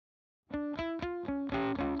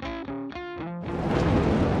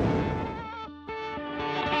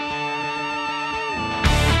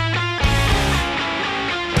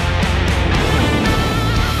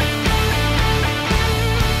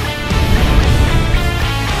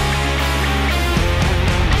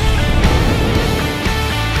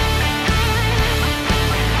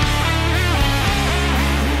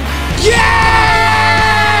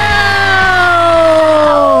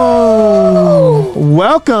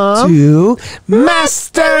welcome to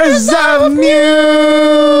Masters of Music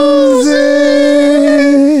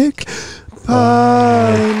Podcast.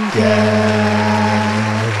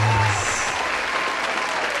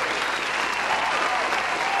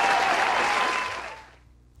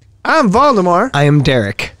 I'm Valdemar. I am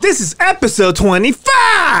Derek. This is episode 25.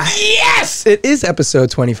 Yes! It is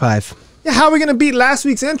episode 25. Yeah, how are we going to beat last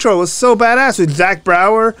week's intro? It was so badass with Zach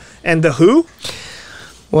Brower and The Who.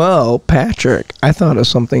 Well, Patrick, I thought of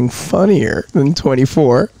something funnier than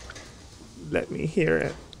 24. Let me hear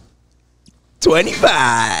it.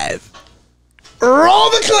 25. Roll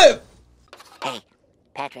the clip! Hey,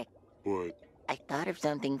 Patrick. What? I thought of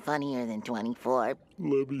something funnier than 24.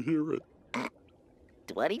 Let me hear it.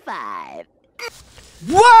 25.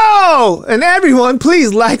 Whoa! And everyone,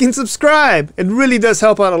 please like and subscribe. It really does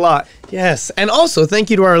help out a lot. Yes, and also thank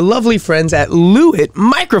you to our lovely friends at Lewitt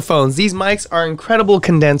Microphones. These mics are incredible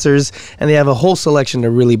condensers, and they have a whole selection.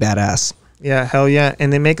 They're really badass. Yeah, hell yeah.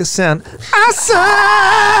 And they make us sound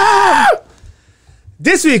awesome!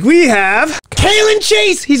 This week we have... Kalen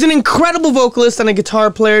Chase! He's an incredible vocalist and a guitar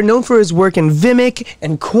player known for his work in Vimic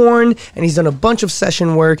and Korn, and he's done a bunch of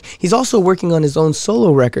session work. He's also working on his own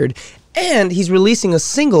solo record, and he's releasing a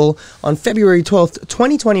single on February 12th,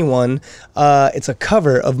 2021. It's a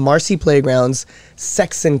cover of Marcy Playground's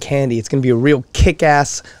Sex and Candy. It's going to be a real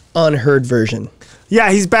kick-ass, unheard version.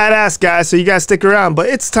 Yeah, he's badass, guys, so you guys stick around. But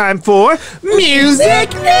it's time for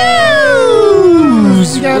Music News!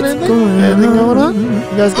 You got anything going on? You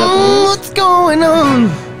guys got What's going on?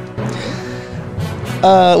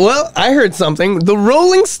 Well, I heard something. The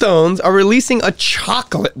Rolling Stones are releasing a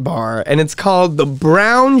chocolate bar, and it's called the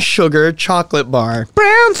Brown Sugar Chocolate Bar.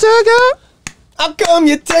 brown sugar? How come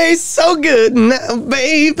you taste so good now,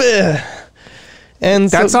 baby? And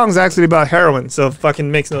That song's actually about heroin, so it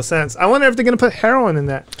fucking makes no sense. I wonder if they're going to put heroin in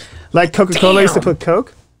that. Like Coca-Cola used to put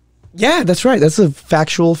Coke? yeah, that's right. That's a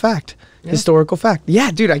factual fact. Historical fact.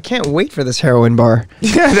 Yeah, dude, I can't wait for this heroin bar.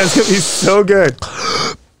 Yeah, that's going to be so good.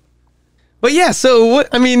 But yeah, so what?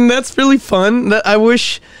 I mean, that's really fun. I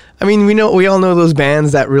wish. I mean, we all know those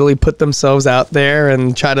bands that really put themselves out there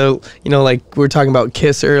and try to, like we were talking about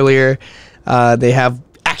Kiss earlier. They have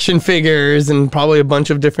action figures and probably a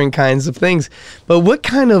bunch of different kinds of things. But what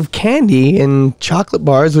kind of candy and chocolate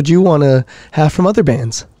bars would you want to have from other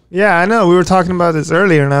bands? Yeah, I know. We were talking about this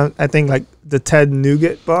earlier, and I think like the Ted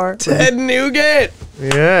Nougat bar. Ted Nougat.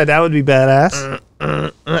 Yeah, that would be badass.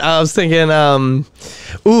 I was thinking,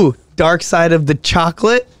 Dark Side of the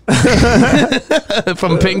Chocolate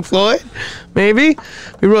from Pink Floyd, maybe.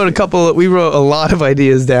 We wrote a lot of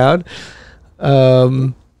ideas down.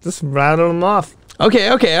 Just rattle them off. Okay,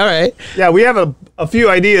 all right. Yeah, we have a few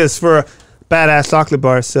ideas for badass chocolate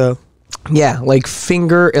bars, so. Yeah, like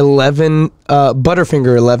Finger 11,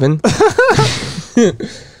 Butterfinger 11.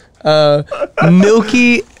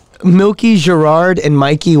 Milky Gerard and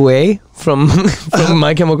Mikey Way from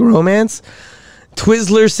My Chemical Romance.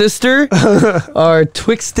 Twizzler Sister, or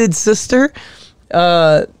Twixted Sister.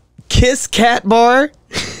 Kiss Cat Bar.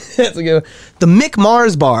 That's a good one. The Mick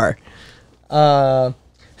Mars Bar.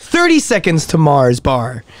 30 Seconds to Mars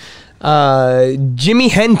Bar. Jimmy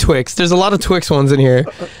Hen Twix. There's a lot of Twix ones in here.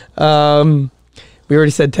 We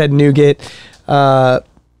already said Ted Nougat. M.O.M.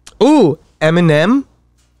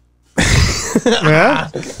 Yeah,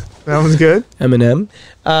 that was good. M&M.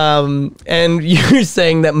 And you're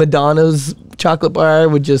saying that Madonna's chocolate bar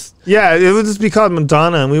would just... Yeah, it would just be called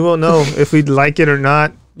Madonna, and we won't know if we'd like it or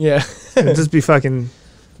not. Yeah. It'd just be fucking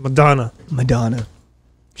Madonna. Madonna.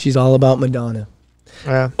 She's all about Madonna.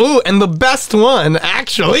 Yeah. Ooh, and the best one,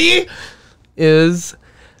 actually, is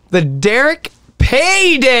the Derek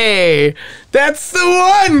Payday. That's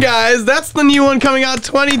the one, guys. That's the new one coming out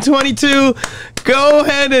 2022. Go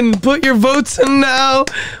ahead and put your votes in now.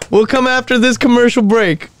 We'll come after this commercial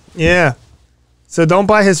break. Yeah. So don't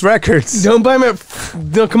buy his records. Don't buy my...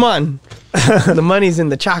 No, come on. The money's in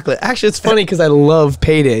the chocolate. Actually, it's funny because I love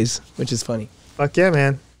paydays, which is funny. Fuck yeah,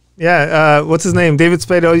 man. Yeah, what's his name? David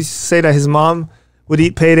Spade always used to say that his mom would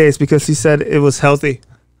eat paydays because he said it was healthy.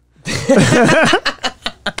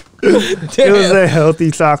 It was a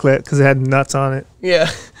healthy chocolate because it had nuts on it. Yeah.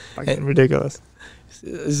 Fucking ridiculous.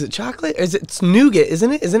 Is it chocolate? Or it's nougat,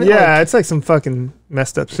 isn't it? Isn't it? Yeah, it's like some fucking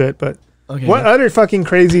messed up shit, but Okay. what other fucking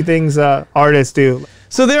crazy things artists do?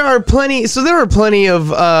 So there are plenty of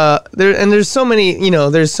there's so many,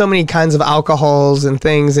 there's so many kinds of alcohols and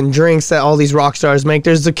things and drinks that all these rock stars make.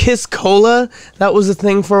 There's the Kiss Cola, that was a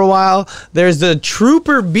thing for a while. There's the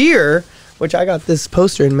Trooper beer, which I got this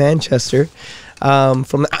poster in Manchester. From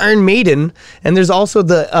the Iron Maiden, and there's also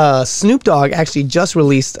the Snoop Dogg actually just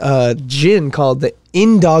released a gin called the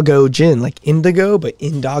Indigo gin, like indigo, but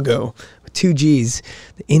Indigo with 2 G's,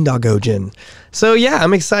 the Indigo gin. So yeah,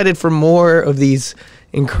 I'm excited for more of these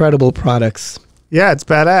incredible products. Yeah, it's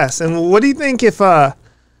badass. And what do you think if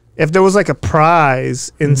there was like a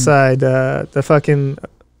prize inside the fucking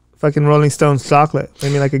Rolling Stones chocolate?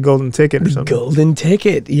 Maybe like a golden ticket or something. Golden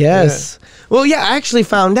ticket, yes. Yeah. Well, yeah, I actually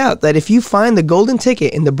found out that if you find the golden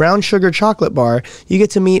ticket in the brown sugar chocolate bar, you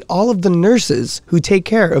get to meet all of the nurses who take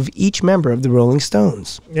care of each member of the Rolling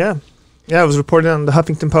Stones. Yeah. Yeah, it was reported on the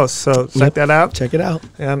Huffington Post, so check that out. Check it out.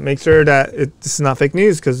 Yeah, make sure that this is not fake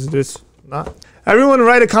news, because it's not. Everyone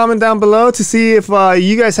write a comment down below to see if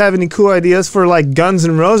you guys have any cool ideas for like Guns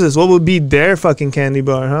N' Roses. What would be their fucking candy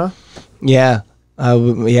bar, huh? Yeah.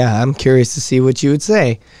 Yeah, I'm curious to see what you would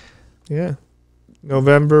say. Yeah.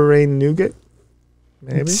 November Rain Nougat?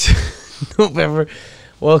 Maybe. November.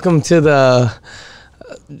 Welcome to the...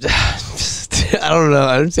 I don't know.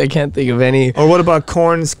 I can't think of any. Or what about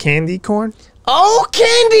Korn's Candy Corn? Oh,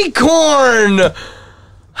 candy corn!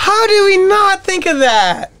 How do we not think of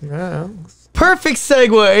that? Yeah. Perfect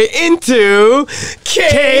segue into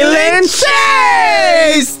Kalen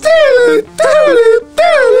Chase!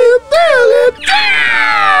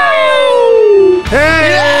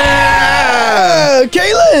 Hey! Yeah!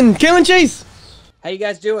 Kalen Chase! How you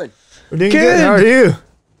guys doing? We're doing good. How are you?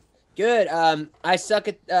 Good. I suck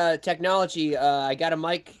at technology. I got a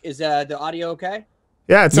mic. Is the audio okay?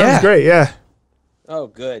 Yeah, it sounds great. Yeah. Oh,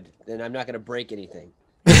 good. Then I'm not gonna break anything.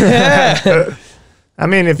 I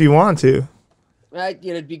mean, if you want to.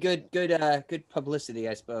 It'd be good publicity,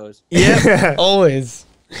 I suppose. Yeah, always.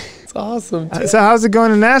 It's awesome. So how's it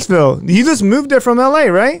going in Nashville? You just moved there from LA,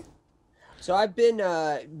 right? So I've been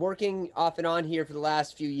working off and on here for the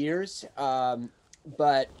last few years.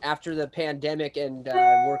 But after the pandemic and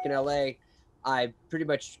work in LA, I pretty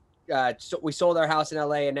much we sold our house in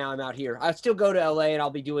LA, and now I'm out here. I still go to LA, and I'll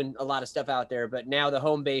be doing a lot of stuff out there. But now the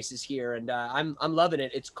home base is here, and I'm loving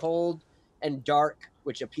it. It's cold and dark,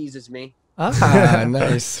 which appeases me. Ah,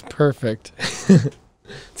 nice, perfect.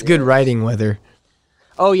 It's good writing weather.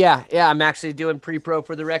 Oh yeah. I'm actually doing pre-pro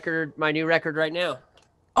for the record, my new record right now.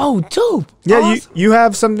 Oh, dope. Yeah, awesome. you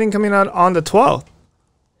have something coming out on the 12th.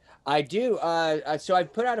 I do. So I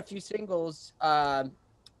put out a few singles, and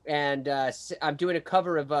I'm doing a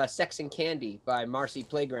cover of Sex and Candy by Marcy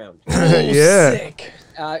Playground. Oh, yeah. Sick.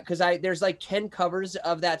 Because there's like 10 covers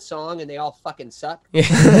of that song, and they all fucking suck.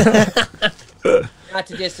 Not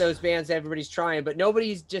to diss those bands everybody's trying, but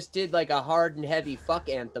nobody's just did like a hard and heavy fuck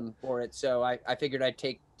anthem for it. So I figured I'd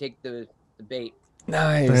take the bait.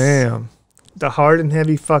 Nice. Damn. The hard and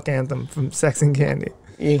heavy fuck anthem from Sex and Candy.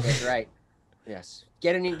 That's right. Yes.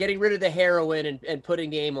 Getting rid of the heroin and putting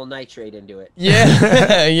the amyl nitrate into it.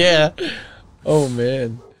 Yeah. Yeah. Oh,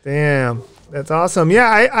 man. Damn. That's awesome. Yeah,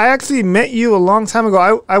 I actually met you a long time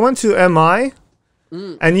ago. I went to MI,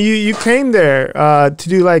 and you came there to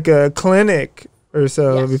do like a clinic or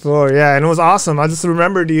so before. Yeah, and it was awesome. I just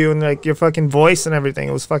remembered you and like your fucking voice and everything.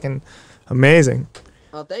 It was fucking amazing.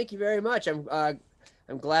 Well, thank you very much. I'm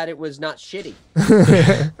glad it was not shitty.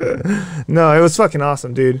 No, it was fucking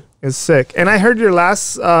awesome, dude. It's sick. And I heard your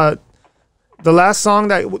the last song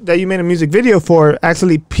that you made a music video for.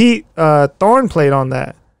 Actually, Pete Thorne played on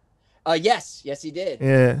that. Yes, he did.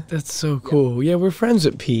 Yeah, that's so cool. Yeah, we're friends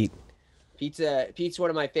with Pete. Pete's one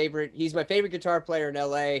of my favorite. He's my favorite guitar player in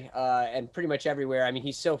LA, and pretty much everywhere. I mean,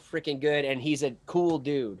 he's so freaking good, and he's a cool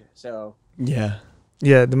dude. So yeah,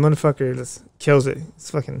 the motherfucker just kills it.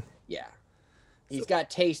 It's fucking He's got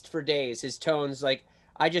taste for days. His tones, like,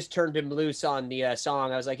 I just turned him loose on the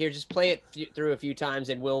song. I was like, here, just play it through a few times,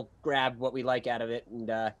 and we'll grab what we like out of it.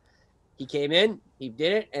 And he came in, he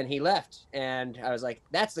did it, and he left. And I was like,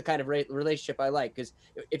 that's the kind of relationship I like. Because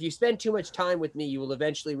if you spend too much time with me, you will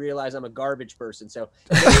eventually realize I'm a garbage person. So,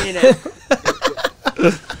 that's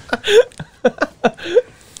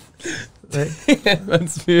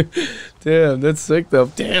sick, though.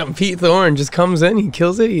 Damn, Pete Thorne just comes in, he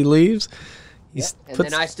kills it, he leaves. And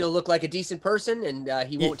then I still look like a decent person, and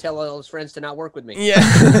he won't tell all his friends to not work with me. Yeah.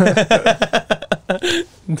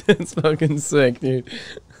 That's fucking sick, dude.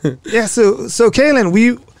 Yeah, so Kalen,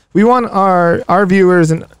 we want our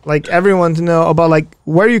viewers and like everyone to know about like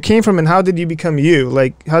where you came from and how did you become you?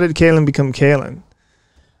 Like how did Kalen become Kalen?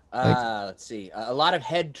 Let's see. A lot of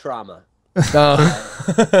head trauma.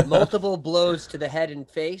 Multiple blows to the head and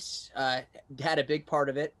face had a big part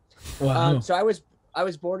of it. Wow. So I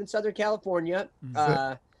was born in Southern California,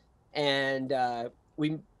 and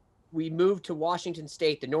we moved to Washington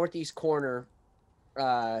State, the northeast corner,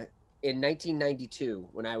 in 1992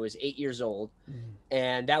 when I was 8 years old,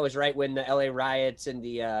 and that was right when the LA riots and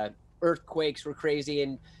the earthquakes were crazy.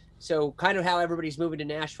 And so kind of how everybody's moving to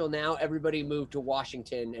Nashville now, everybody moved to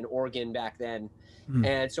Washington and Oregon back then.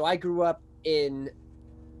 And so I grew up in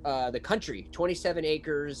the country, 27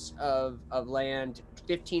 acres of land,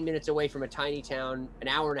 15 minutes away from a tiny town, an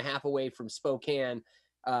hour and a half away from Spokane.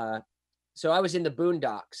 So I was in the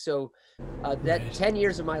boondocks. So that 10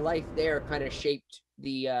 years of my life there kind of shaped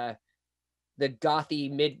the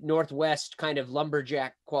gothy mid Northwest kind of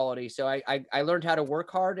lumberjack quality. So I learned how to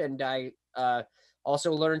work hard, and I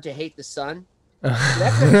also learned to hate the sun. So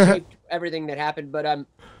that kind of shaped everything that happened. But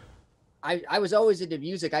I was always into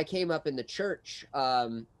music. I came up in the church.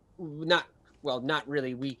 Not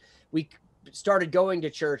really. We started going to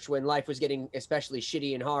church when life was getting especially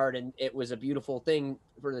shitty and hard, and it was a beautiful thing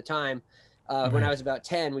for the time. When I was about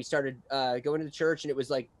 10, we started going to the church, and it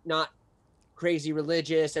was like not crazy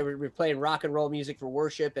religious, and we were playing rock and roll music for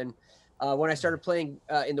worship. And when I started playing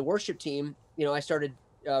in the worship team, I started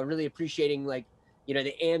really appreciating, like,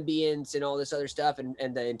 the ambience and all this other stuff,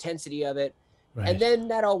 and the intensity of it. Right. And then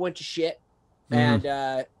that all went to shit.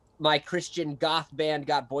 And my Christian goth band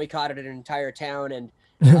got boycotted in an entire town, and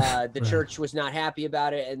the church was not happy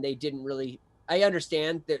about it, and they didn't really. I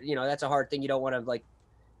understand that, that's a hard thing. You don't want to, like,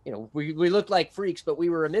 we looked like freaks, but we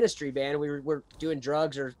were a ministry band. We were doing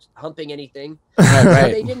drugs or humping anything. Right. So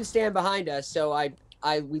they didn't stand behind us. So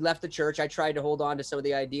we left the church. I tried to hold on to some of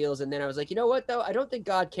the ideals, and then I was like, you know what, though? I don't think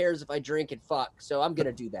God cares if I drink and fuck, so I'm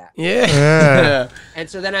gonna do that. Yeah. And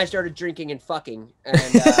so then I started drinking and fucking, and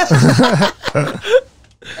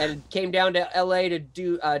and came down to LA to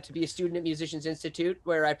do to be a student at Musicians Institute,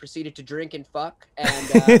 where I proceeded to drink and fuck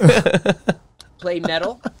and play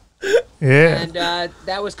metal. Yeah. And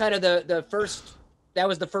that was kind of the first. That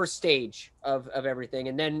was the first stage of everything,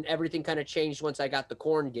 and then everything kind of changed once I got the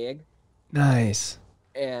Korn gig. Nice.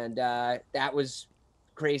 And that was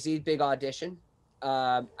crazy. Big audition.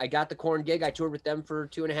 I got the Korn gig. I toured with them for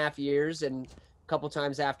 2.5 years, and a couple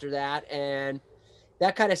times after that, and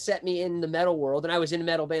that kind of set me in the metal world. And I was in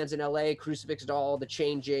metal bands in LA, Crucifix Doll, The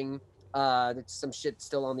Changing. That's some shit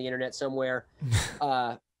still on the internet somewhere.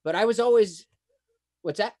 But I was always,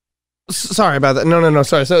 what's that? Sorry about that. No.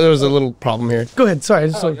 Sorry. So there was a little problem here. Go ahead. Sorry.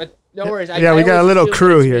 No worries. Yeah, we got a little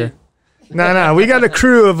crew here. No, we got a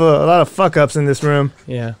crew of a lot of fuck ups in this room.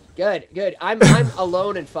 Yeah. Good. I'm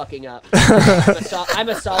alone and fucking up. I'm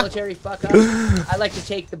a solitary fuck up. I like to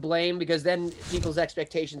take the blame because then people's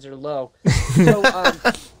expectations are low.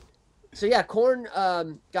 So yeah, Korn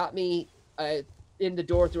got me in the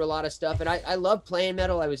door through a lot of stuff, and I love playing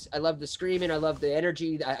metal. I love the screaming. I love the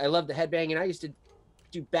energy. I love the headbanging. I used to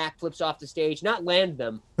do backflips off the stage, not land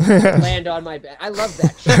them, land on my back. I love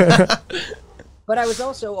that shit. But I was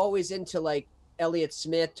also always into, like, Elliott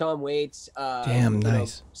Smith, Tom Waits, damn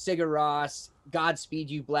nice, Sigur Rós, Godspeed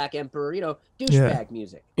You Black Emperor, douchebag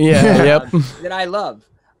music. Yeah, yep. That I love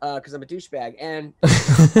because I'm a douchebag. And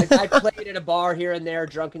I played at a bar here and there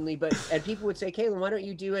drunkenly, and people would say, Kalen, why don't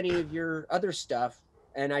you do any of your other stuff?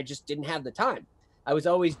 And I just didn't have the time. I was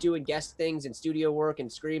always doing guest things and studio work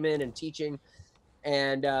and screaming and teaching.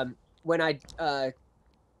 And when I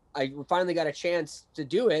finally got a chance to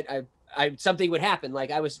do it, something would happen.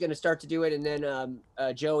 Like, I was going to start to do it, and then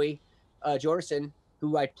Joey Jordison,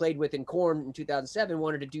 who I played with in Korn in 2007,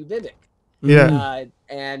 wanted to do Vimic. Yeah.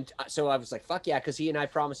 And so I was like, fuck yeah, because he and I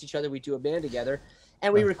promised each other we'd do a band together.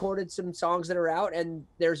 And we recorded some songs that are out, and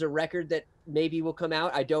there's a record that maybe will come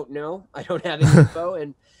out. I don't know. I don't have any info.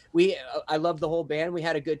 And I love the whole band. We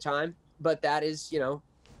had a good time, but that is,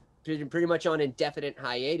 pretty much on indefinite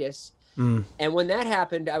hiatus. And when that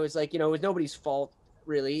happened, I was like, it was nobody's fault,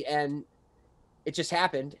 really, and it just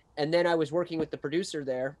happened. And then I was working with the producer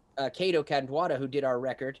there, Kato Kandwada, who did our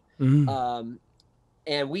record,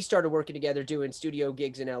 and we started working together doing studio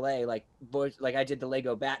gigs in LA. Like I did the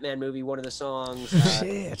Lego Batman movie, one of the songs.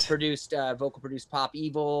 Vocal produced Pop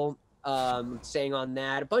Evil, sang on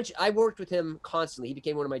that. I worked with him constantly. He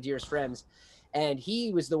became one of my dearest friends, and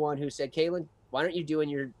he was the one who said, Kalen, why aren't you doing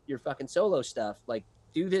your fucking solo stuff? Like,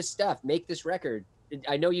 do this stuff, make this record.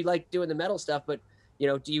 I know you like doing the metal stuff, but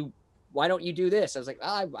why don't you do this? I was like,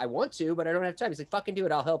 I want to, but I don't have time. He's like, fucking do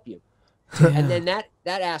it. I'll help you. Yeah. And then that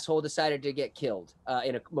asshole decided to get killed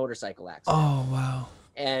in a motorcycle accident. Oh, wow.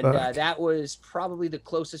 And that was probably the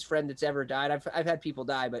closest friend that's ever died. I've had people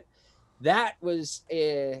die, but that was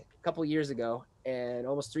a couple years ago, and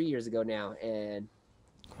almost 3 years ago now. And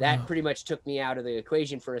that pretty much took me out of the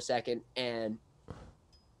equation for a second. And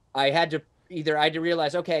I had to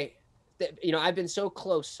realize, okay, I've been so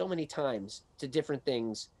close so many times to different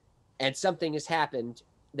things, and something has happened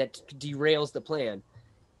that derails the plan.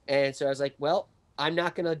 And so I was like, well, I'm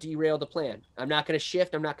not going to derail the plan. I'm not going to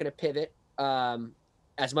shift. I'm not going to pivot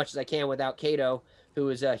as much as I can without Kato, who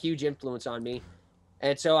was a huge influence on me.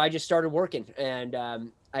 And so I just started working, and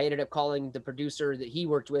I ended up calling the producer that he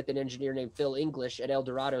worked with, an engineer named Phil English at El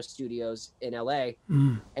Dorado Studios in LA,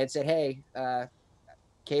 and said, "Hey,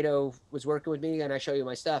 Kato was working with me, and I show you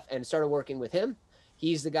my stuff," and started working with him.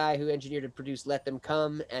 He's the guy who engineered and produced "Let Them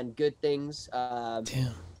Come" and "Good Things,"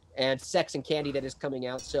 and "Sex and Candy" that is coming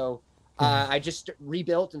out. So I just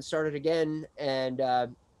rebuilt and started again, and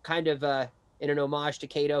kind of in an homage to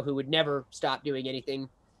Kato, who would never stop doing anything.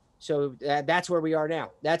 So that's where we are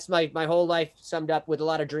now. That's my whole life summed up, with a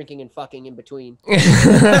lot of drinking and fucking in between.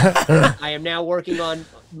 I am now working on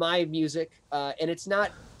my music, and it's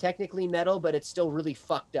not technically metal, but it's still really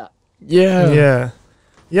fucked up. Yeah.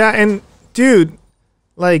 And dude,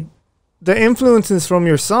 like the influences from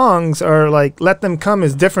your songs are like "Let Them Come"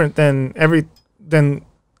 is different than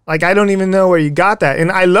like I don't even know where you got that,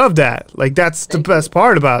 and I love that. Like that's the best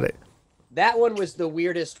part about it. That one was the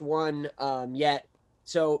weirdest one yet.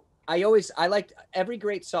 So I liked every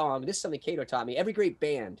great song. This is something Kato taught me. Every great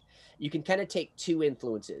band, you can kind of take two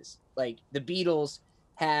influences. Like the Beatles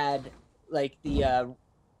had like the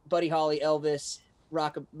Buddy Holly, Elvis,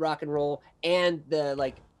 rock and roll, and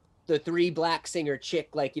the three black singer chick,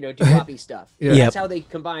 like, you know, doo-woppy stuff. That's how they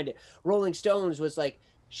combined it. Rolling Stones was like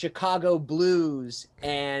Chicago blues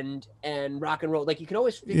and rock and roll. Like you can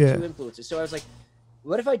always pick two influences. So I was like,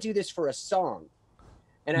 what if I do this for a song?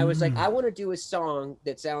 And I was like, I want to do a song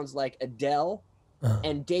that sounds like Adele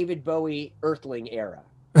and David Bowie Earthling era.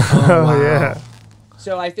 Yeah.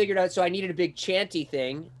 So I figured out, so I needed a big chanty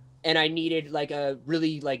thing, and I needed like a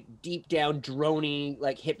really like deep down drony,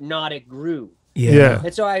 like hypnotic groove. Yeah.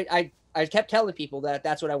 And so I kept telling people that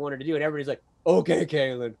that's what I wanted to do. And everybody's like, okay,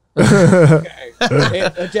 Kalen. Okay.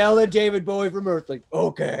 Adele and David Bowie from Earthling.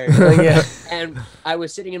 Okay. And I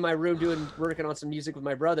was sitting in my room working on some music with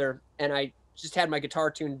my brother, and I just had my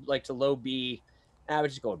guitar tuned like to low B, and I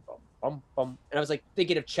was just going bum bum bum, and I was like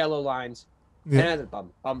thinking of cello lines, and I was like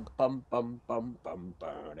bum bum bum bum bum bum bum,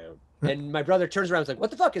 and my brother turns around and was like,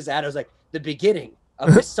 "What the fuck is that?" I was like, "The beginning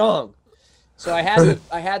of this song." So I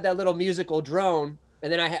had that little musical drone,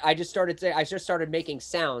 and then I just started making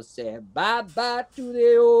sounds. Say bye bye to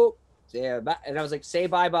the old, say bye, and I was like, say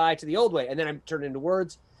bye bye to the old way, and then I turned into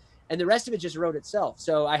words, and the rest of it just wrote itself.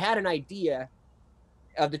 So I had an idea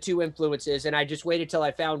of the two influences, and I just waited till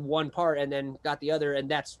I found one part and then got the other,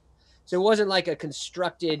 and so it wasn't like a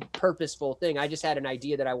constructed, purposeful thing. I just had an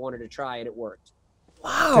idea that I wanted to try, and it worked.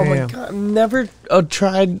 Wow, my God, I never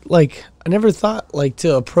tried, like, I never thought, like,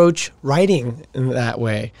 to approach writing in that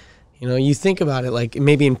way. You know, you think about it, like,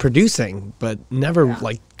 maybe in producing, but never,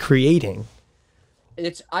 like, creating.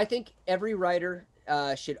 I think every writer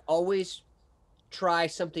should always try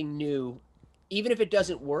something new. Even if it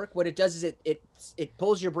doesn't work, what it does is it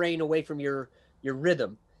pulls your brain away from your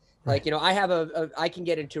rhythm. Like, you know, I can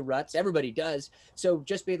get into ruts. Everybody does. So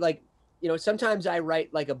just be like, you know, sometimes I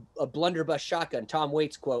write like a blunderbuss shotgun, Tom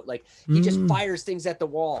Waits quote, like he just fires things at the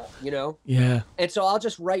wall, you know? Yeah. And so I'll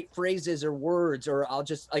just write phrases or words, or I'll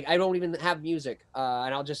just like, I don't even have music,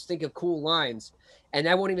 and I'll just think of cool lines, and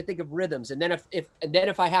I won't even think of rhythms. And then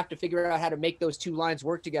if I have to figure out how to make those two lines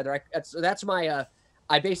work together, that's my,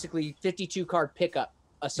 I basically 52 card pickup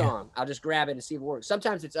a song. I'll just grab it and see if it works.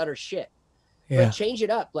 Sometimes it's utter shit, but change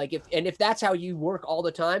it up. Like if that's how you work all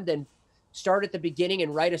the time, then start at the beginning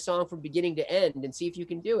and write a song from beginning to end and see if you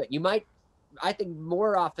can do it. You might, I think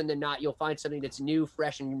more often than not, you'll find something that's new,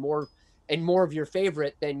 fresh, and more of your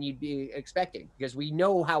favorite than you'd be expecting, because we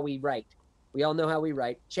know how we write. We all know how we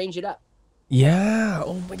write. Change it up. Yeah.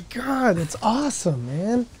 Oh my God, that's awesome,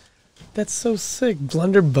 man. That's so sick.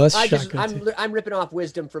 Blunderbuss shotgun. I'm ripping off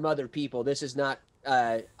wisdom from other people. This is not.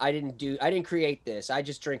 I didn't create this. I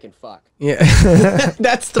just drink and fuck. Yeah,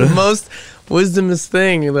 that's the most wisdomous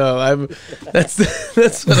thing, though. That's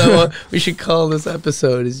what I want. We should call this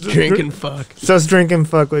episode is drink and fuck. So it's drink and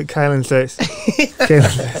fuck with Kalen Chase.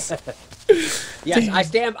 Kalen Chase. Yes,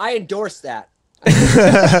 I endorse that.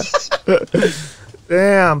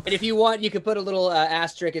 Damn. And if you want, you could put a little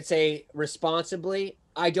asterisk and say responsibly.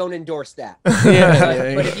 I don't endorse that.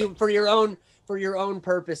 But if you for your own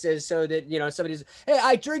purposes, so that, you know, somebody's, hey,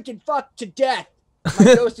 I drink and fuck to death,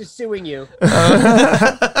 my ghost is suing you.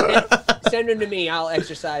 Send him to me. I'll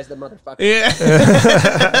exercise the motherfucker. Yeah.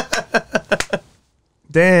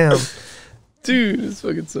 Damn. Dude, it's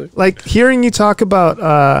fucking sick. Like hearing you talk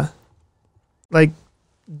about like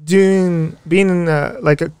being in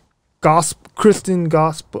like a Christian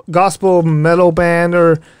gospel metal band,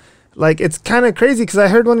 or like, it's kind of crazy because I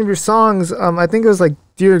heard one of your songs, I think it was like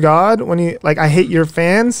Dear God, when you like, I hate your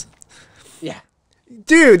fans. Yeah.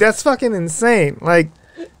 Dude, that's fucking insane. Like,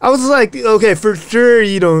 I was like, okay, for sure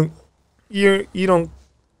you don't you don't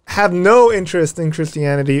have no interest in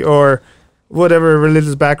Christianity or whatever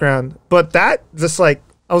religious background, but that just like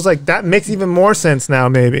I was like that makes even more sense now.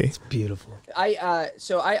 Maybe Beautiful.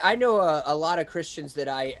 I know a lot of Christians that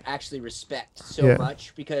I actually respect so Yeah.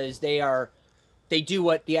 much because they do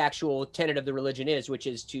what the actual tenet of the religion is, which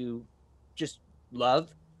is to just love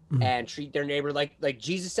and treat their neighbor like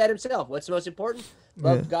Jesus said himself. What's the most important?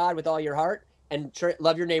 Love Yeah. God with all your heart and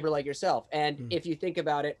love your neighbor like yourself. And if you think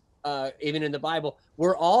about it, even in the Bible,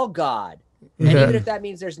 we're all God. And Yeah. even if that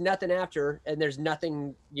means there's nothing after and there's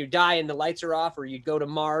nothing, you die and the lights are off, or you go to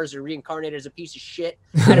Mars or reincarnate as a piece of shit.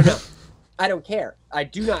 I don't know. I don't care. I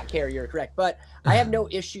do not care. You're correct. But I have no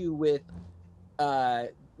issue with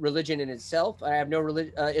religion in itself. I have no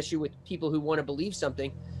issue with people who want to believe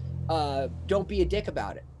something. Don't be a dick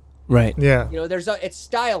about it. Right. Yeah. You know, it's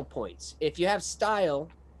style points. If you have style,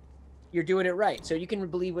 you're doing it right. So you can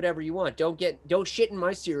believe whatever you want. Don't shit in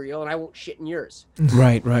my cereal, and I won't shit in yours.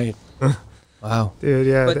 Right. Right. Wow. Dude,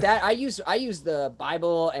 yeah. But that I use the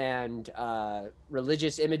Bible and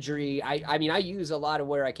religious imagery. I mean, I use a lot of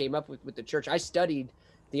where I came up with the church. I studied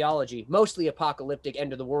theology, mostly apocalyptic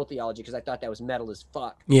end of the world theology, because I thought that was metal as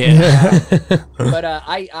fuck. Yeah. But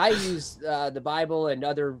I use the Bible and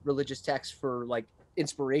other religious texts for like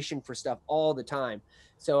inspiration for stuff all the time.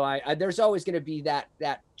 So I there's always going to be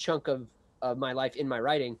that chunk of my life in my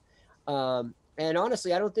writing. And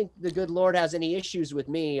honestly, I don't think the good Lord has any issues with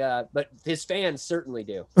me, but his fans certainly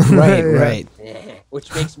do. Right. Yeah. Right.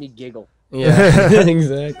 Which makes me giggle. Yeah.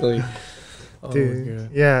 Exactly. Oh, Dude, God.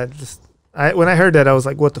 yeah. Just when I heard that, I was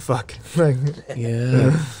like, "What the fuck?" Like,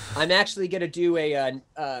 Yeah. I'm actually going to do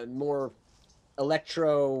a more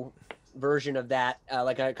electro version of that,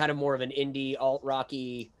 like a kind of more of an indie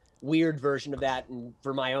alt-rocky weird version of that, and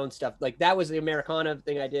for my own stuff. Like that was the Americana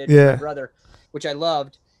thing I did with my brother, which I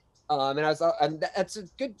loved. And that's a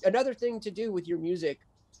good another thing to do with your music,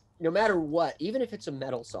 no matter what, even if it's a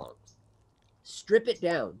metal song, strip it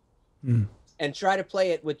down and try to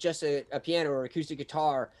play it with just a piano or acoustic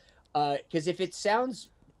guitar. Because if it sounds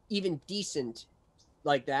even decent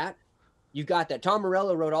like that, you got that. Tom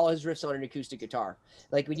Morello wrote all his riffs on an acoustic guitar.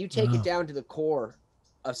 Like when you take it down to the core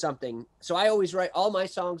of something. So I always write all my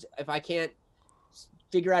songs. If I can't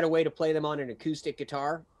figure out a way to play them on an acoustic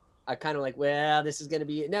guitar, I kind of like, well, this is going to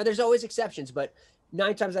be, now there's always exceptions, but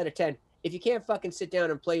 9 times out of 10, if you can't fucking sit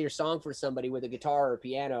down and play your song for somebody with a guitar or a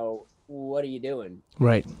piano, what are you doing?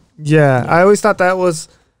 Right. yeah, I always thought that was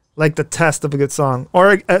like the test of a good song,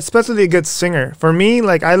 or especially a good singer. For me,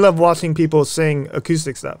 like I love watching people sing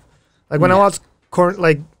acoustic stuff. Like when I watch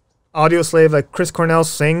like Audio Slave, like Chris Cornell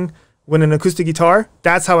sing with an acoustic guitar,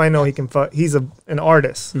 that's how I know he can. He's an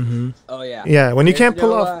artist. Oh yeah. Yeah, when you can't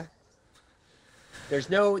pull off. There's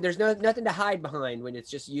nothing to hide behind when it's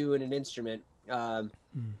just you and an instrument. You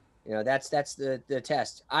know, that's the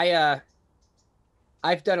test.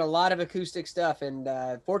 I've done a lot of acoustic stuff, and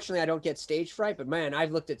fortunately I don't get stage fright, but man,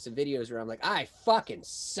 I've looked at some videos where I'm like, I fucking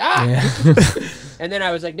suck. Yeah. And then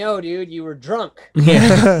I was like, no, dude, you were drunk.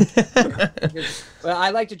 Yeah. Well, I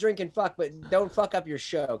like to drink and fuck, but don't fuck up your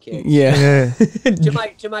show, kid. Yeah.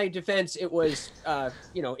 To my defense, it was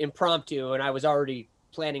impromptu, and I was already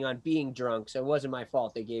planning on being drunk, so it wasn't my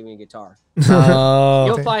fault they gave me a guitar. Oh.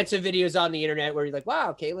 You'll find some videos on the internet where you're like,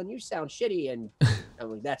 wow, Kalen, you sound shitty, and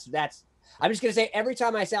I'm like, that's I'm just gonna say every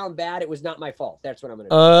time I sound bad, it was not my fault. That's what I'm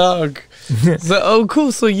gonna do. So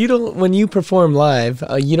cool. So you don't, when you perform live,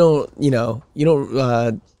 you don't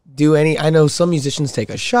do any, I know some musicians take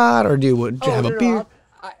a shot or have a beer.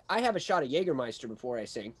 I have a shot of Jägermeister before I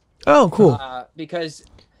sing. Oh, cool. Because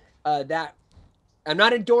that I'm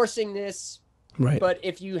not endorsing this, Right. but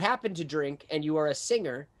if you happen to drink and you are a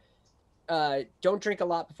singer, don't drink a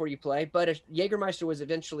lot before you play. But if Jägermeister was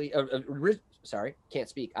eventually, sorry, can't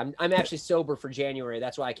speak. I'm actually sober for January.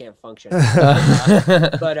 That's why I can't function.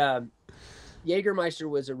 But Jägermeister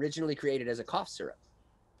was originally created as a cough syrup.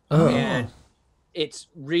 Oh. And it's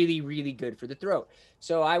really, really good for the throat.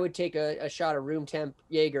 So I would take a shot of room temp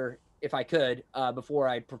Jaeger if I could before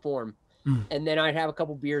I perform. And then I'd have a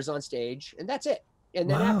couple beers on stage, and that's it. And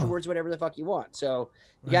then afterwards, whatever the fuck you want. So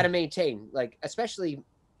you got to maintain, like, especially,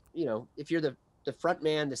 if you're the front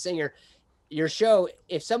man, the singer, your show,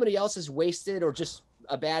 if somebody else is wasted or just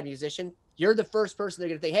a bad musician, you're the first person they're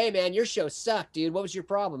going to think, hey man, your show sucked, dude. What was your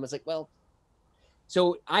problem? It's like, well,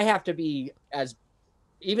 so I have to be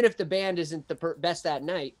even if the band isn't the best that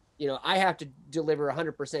night, I have to deliver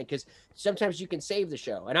 100% because sometimes you can save the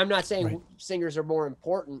show. And I'm not saying singers are more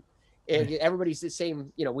important. Everybody's the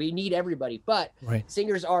same, we need everybody, but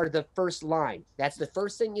singers are the first line. That's the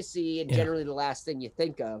first thing you see and generally the last thing you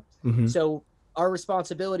think of. So our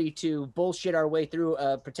responsibility to bullshit our way through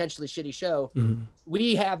a potentially shitty show.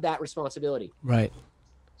 We have that responsibility. Right.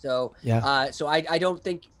 So, so I don't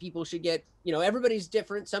think people should get, everybody's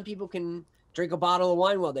different. Some people can drink a bottle of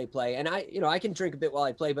wine while they play. And I can drink a bit while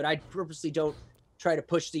I play, but I purposely don't try to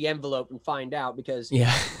push the envelope and find out because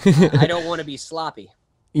I don't want to be sloppy.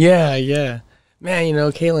 Yeah. Man,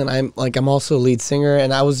 Kalen, I'm also a lead singer,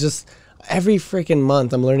 and I was just every freaking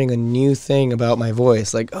month I'm learning a new thing about my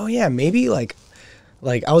voice. Like, oh yeah, maybe like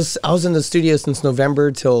I was in the studio since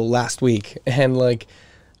November till last week, and like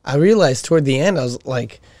I realized toward the end I was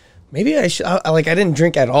like, maybe I should I didn't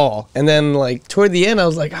drink at all, and then like toward the end I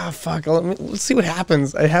was like, fuck, let's see what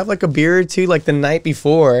happens. I have like a beer or two like the night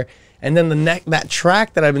before, and then that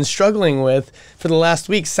track that I've been struggling with for the last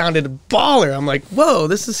week sounded baller. I'm like, whoa,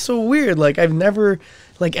 this is so weird. Like I've never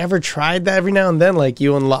like ever tried that. Every now and then like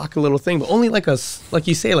you unlock a little thing, but only like like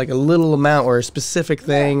you say, like a little amount or a specific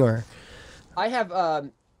thing. Or I have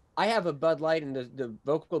a Bud Light in the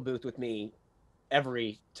vocal booth with me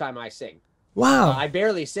every time I sing. Wow. I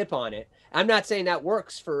barely sip on it. I'm not saying that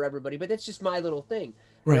works for everybody, but it's just my little thing.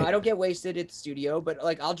 Right. I don't get wasted at the studio, but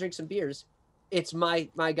like I'll drink some beers. It's my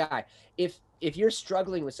guy. If you're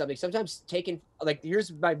struggling with something, sometimes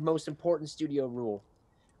here's my most important studio rule.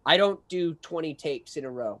 I don't do 20 takes in a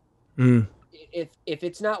row. If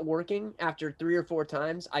it's not working after 3 or 4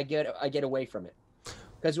 times, I get away from it.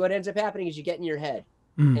 Because what ends up happening is you get in your head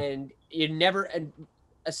and and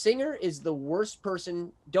a singer is the worst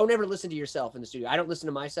person. Don't ever listen to yourself in the studio. I don't listen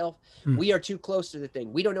to myself. We are too close to the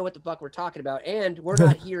thing. We don't know what the fuck we're talking about. And we're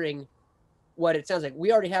not hearing what it sounds like.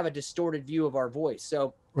 We already have a distorted view of our voice.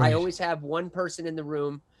 So I always have one person in the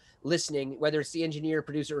room listening, whether it's the engineer,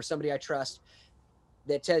 producer, or somebody I trust,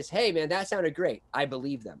 that says, hey man, that sounded great. I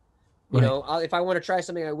believe them. If I want to try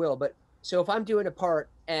something, I will. But so if I'm doing a part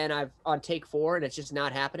and I've on take 4 and it's just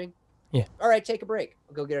not happening, all right, take a break.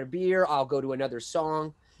 I'll go get a beer. I'll go to another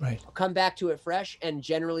song. Right. I'll come back to it fresh, and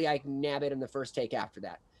generally I can nab it in the first take after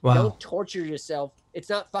that. Wow. Don't torture yourself. It's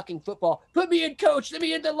not fucking football. Put me in, coach. Let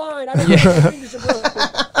me in the line. I don't know.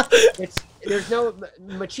 There's no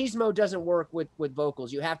machismo doesn't work with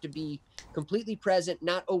vocals. You have to be completely present,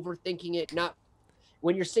 not overthinking it. Not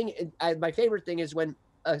when you're singing. My favorite thing is when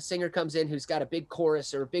a singer comes in who's got a big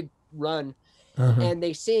chorus or a big run, and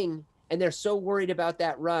they sing, and they're so worried about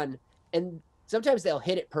that run, and sometimes they'll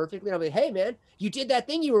hit it perfectly. And I'll be like, hey, man, you did that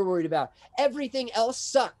thing you were worried about. Everything else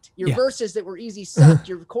sucked. Your verses that were easy sucked.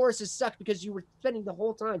 Your choruses sucked because you were spending the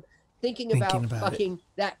whole time thinking about fucking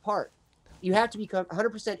that part. You have to become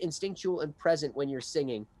 100% instinctual and present when you're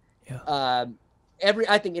singing. Yeah.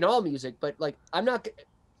 I think in all music, but like,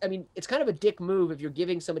 it's kind of a dick move if you're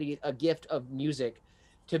giving somebody a gift of music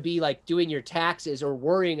to be like doing your taxes or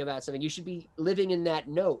worrying about something. You should be living in that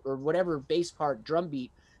note or whatever bass part, drum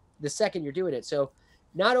beat, the second you're doing it. So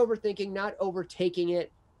not overthinking, not overtaking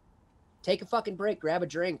it. Take a fucking break, grab a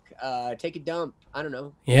drink, take a dump. I don't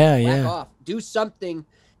know. Whack off. Do something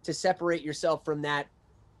to separate yourself from that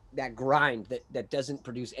grind that doesn't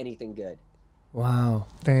produce anything good. Wow.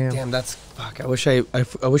 Damn, that's fuck. I wish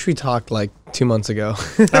we talked like 2 months ago.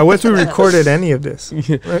 I wish we recorded any of this.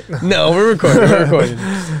 No, we're recording.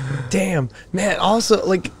 Damn, man. Also,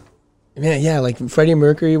 like, man, yeah, like Freddie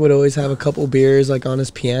Mercury would always have a couple beers like on his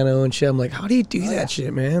piano and shit. I'm like, how do you do that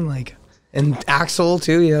shit, man? Like, and Axl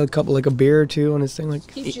too, a couple, like a beer or two on his thing, like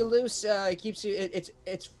keeps you loose. Keeps you.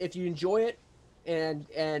 It's if you enjoy it and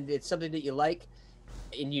it's something that you like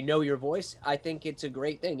and you know your voice, I think it's a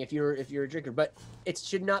great thing if you're a drinker. But it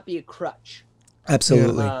should not be a crutch.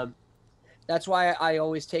 Absolutely. That's why I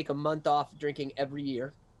always take a month off drinking every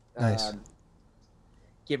year. Nice.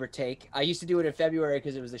 Give or take. I used to do it in February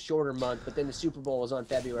because it was a shorter month, but then the Super Bowl was on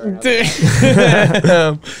February.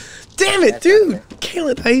 Damn it, dude.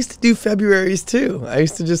 Kalen, I used to do Februaries too. I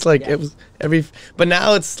used to just like, it was but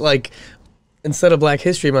now it's like, instead of Black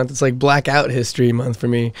History Month, it's like Blackout History Month for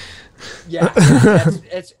me. Yeah,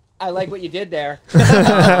 I like what you did there.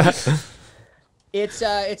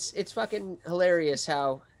 It's fucking hilarious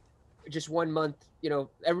how just 1 month,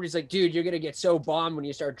 everybody's like, dude, you're gonna get so bombed when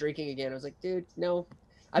you start drinking again. I was like, dude, no,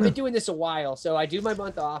 I've been doing this a while, so I do my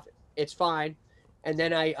month off. It's fine, and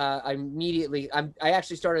then I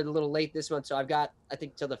actually started a little late this month, so I've got I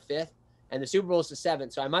think till the 5th, and the Super Bowl is the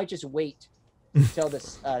 7th, so I might just wait till the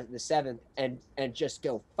 7th and just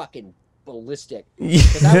go fucking ballistic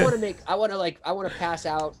because I want to pass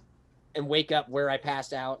out and wake up where I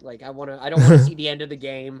passed out. Like I don't want to see the end of the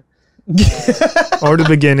game or the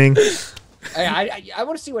beginning. I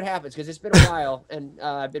want to see what happens because it's been a while and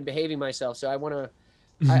I've been behaving myself. So I want to.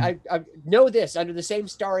 I know this under the same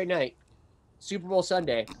starry night, Super Bowl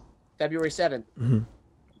Sunday, February 7th.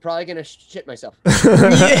 probably gonna shit myself. Yeah.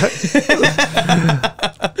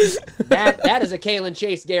 that is a Kalen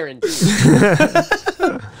Chase guarantee.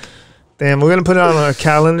 Damn, we're gonna put it on our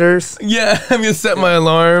calendars. Yeah, I'm gonna set my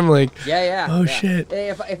alarm. Like, Yeah. oh shit. Hey,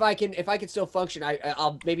 if I can still function,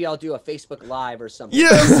 I'll do a Facebook Live or something.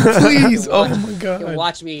 Yes, please. Oh my You god. can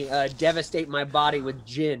watch me devastate my body with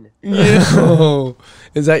gin. Yeah. Oh.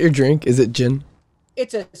 Is that your drink? Is it gin?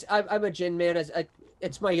 I'm a gin man.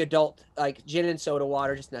 It's my adult, like, gin and soda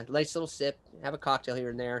water, just a nice little sip, have a cocktail here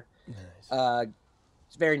and there. Nice.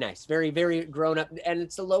 It's very nice, very, very grown up, and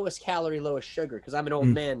it's the lowest calorie, lowest sugar, because I'm an old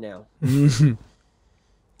man now.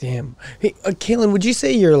 Damn. Hey, Kalen, would you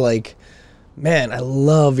say you're like, man, I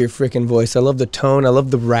love your freaking voice. I love the tone. I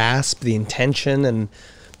love the rasp, the intention, and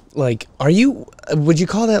like, would you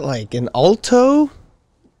call that like an alto?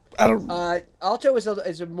 I don't. Alto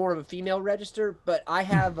is more of a female register, but I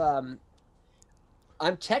have,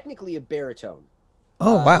 I'm technically a baritone.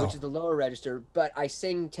 Oh, wow. Which is the lower register, but I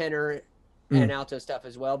sing tenor and alto stuff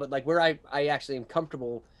as well. But like where I actually am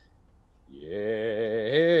comfortable,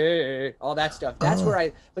 all that stuff. That's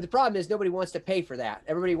where but the problem is nobody wants to pay for that.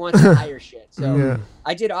 Everybody wants to hire shit. So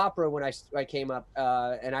I did opera when I came up,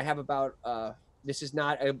 and I have about, this is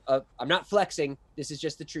not I'm not flexing. This is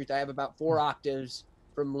just the truth. I have about 4 octaves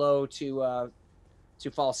from low to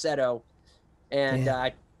falsetto. And,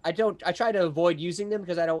 I try to avoid using them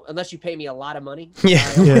because unless you pay me a lot of money. Yeah.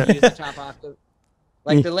 I don't use the top octave.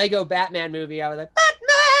 Like the Lego Batman movie, I was like,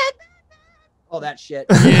 Batman! All that shit.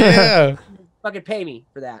 Yeah. Fucking pay me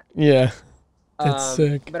for that. Yeah. That's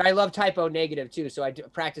sick. But I love typo negative too, so I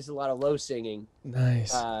practice a lot of low singing.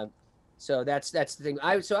 Nice. So that's the thing.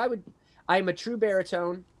 I'm a true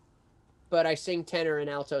baritone, but I sing tenor and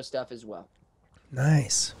alto stuff as well.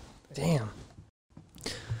 Nice. Damn.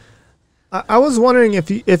 I was wondering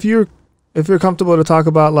if you're comfortable to talk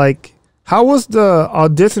about, like, how was the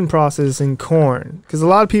audition process in Korn? Because a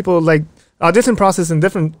lot of people, like, audition process in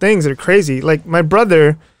different things are crazy. Like, my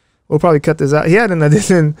brother, we'll probably cut this out. He had an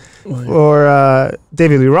audition for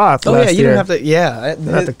David Lee Roth last year. Don't have to. Yeah, I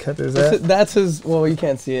have to cut this out. That's his. Well, you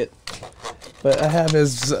can't see it, but I have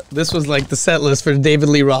his. This was like the set list for the David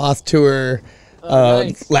Lee Roth tour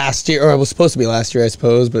Nice. last year, or it was supposed to be last year, I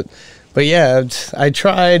suppose, but. But yeah, I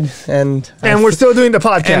tried, and we're still doing the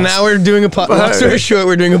podcast. And now we're doing a podcast. Long story short,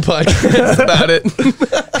 we're doing a podcast about it.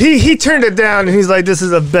 He turned it down, and he's like, "This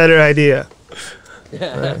is a better idea."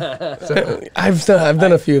 So I've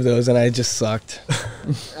done a few of those, and I just sucked.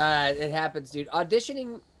 It happens, dude.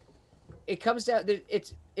 Auditioning, it comes down.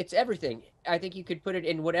 It's everything. I think you could put it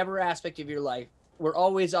in whatever aspect of your life. We're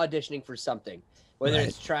always auditioning for something, whether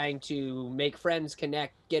it's trying to make friends,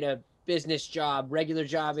 connect, get a business job, regular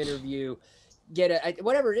job interview,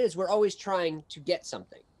 whatever it is. We're always trying to get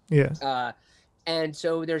something. Yeah. And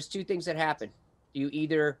so there's 2 things that happen. You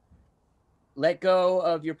either let go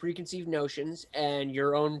of your preconceived notions and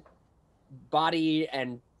your own body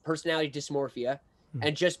and personality dysmorphia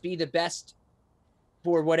and just be the best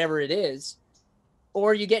for whatever it is,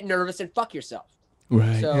 or you get nervous and fuck yourself.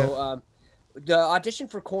 Right. So the audition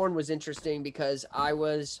for Korn was interesting because I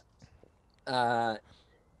was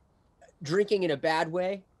drinking in a bad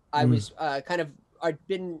way. I was I'd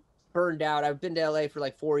been burned out. I've been to LA for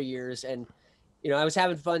like 4 years, and I was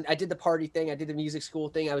having fun. I did the party thing, I did the music school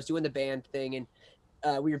thing, I was doing the band thing,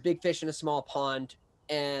 and we were big fish in a small pond.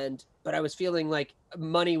 But I was feeling like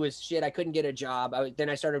money was shit. I couldn't get a job. Then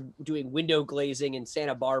I started doing window glazing in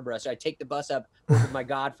Santa Barbara. So I take the bus up with my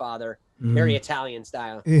godfather, very Italian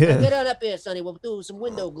style. Yeah. Get on up here, Sonny. We'll do some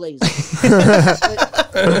window glazing.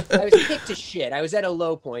 I was kicked to shit. I was at a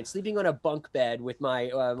low point, sleeping on a bunk bed with my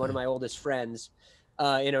one of my oldest friends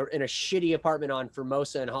in a shitty apartment on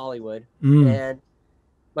Formosa in Hollywood. And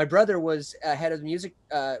my brother was head of the music,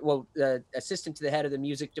 assistant to the head of the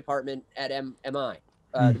music department at M.O.M,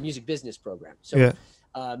 the music business program. So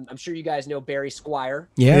I'm sure you guys know Barry Squire.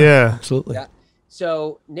 Yeah, absolutely. Yeah.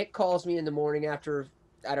 So Nick calls me in the morning after,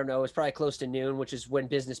 I don't know, it was probably close to noon, which is when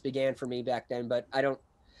business began for me back then. But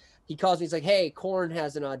he calls me, he's like, "Hey, Korn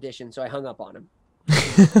has an audition." So I hung up on him.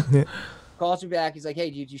 Calls me back. He's like, "Hey,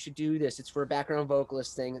 dude, you should do this. It's for a background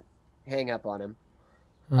vocalist thing." Hang up on him.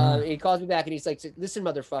 He calls me back and he's like, "Listen,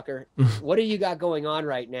 motherfucker, what do you got going on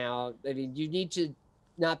right now? I mean, you need to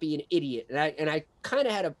not be an idiot." And I kind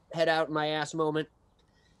of had a head out my ass moment.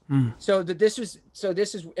 So this is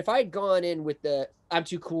if I had gone in with the I'm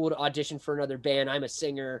too cool to audition for another band, I'm a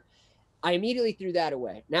singer, I immediately threw that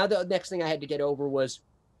away. Now the next thing I had to get over was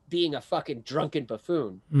being a fucking drunken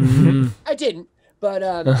buffoon. I didn't. But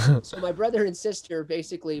so my brother and sister,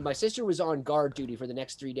 basically, my sister was on guard duty for the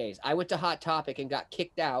next 3 days. I went to Hot Topic and got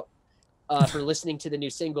kicked out for listening to the new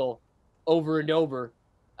single over and over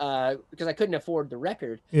because I couldn't afford the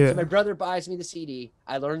record. Yeah. So my brother buys me the CD.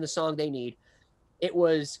 I learn the song they need. It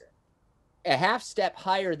was a half step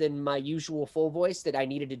higher than my usual full voice that I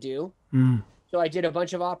needed to do. So I did a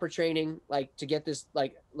bunch of opera training, like to get this,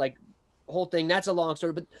 like whole thing. That's a long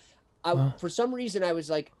story, but for some reason I was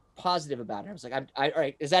like positive about it. I was like, all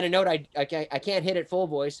right, is that a note I can't hit it full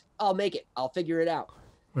voice? I'll make it. I'll figure it out.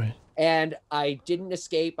 Right. And I didn't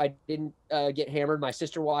escape. I didn't get hammered. My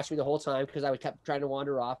sister watched me the whole time because I kept trying to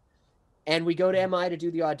wander off. And we go to MI to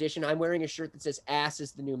do the audition. I'm wearing a shirt that says "Ass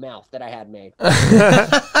is the new mouth" that I had made.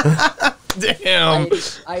 Damn.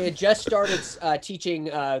 I had just started teaching,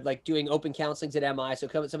 like doing open counselings at MI. So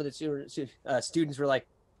some of the students were like,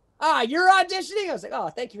 you're auditioning? I was like, oh,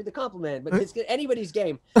 thank you for the compliment. But it's anybody's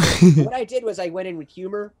game. What I did was I went in with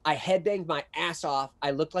humor. I headbanged my ass off.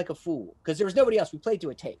 I looked like a fool because there was nobody else. We played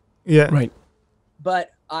to a tape. Yeah. Right.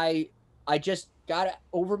 But I just got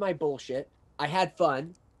over my bullshit. I had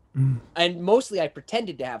fun. And mostly I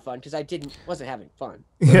pretended to have fun because I wasn't having fun.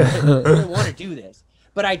 Yeah. I didn't want to do this.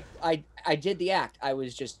 But I did the act. I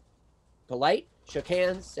was just polite, shook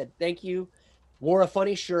hands, said thank you, wore a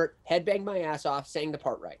funny shirt, headbanged my ass off, sang the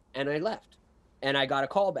part right. And I left. And I got a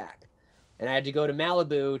call back. And I had to go to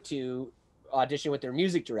Malibu to audition with their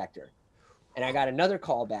music director. And I got another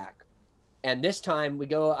call back. And this time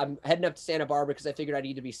I'm heading up to Santa Barbara because I figured I'd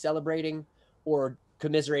either be celebrating or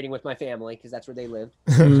commiserating with my family because that's where they lived.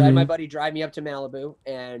 So I had my buddy drive me up to Malibu,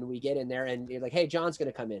 and we get in there, and they're like, hey, John's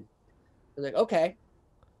going to come in. I'm like, okay.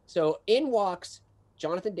 So in walks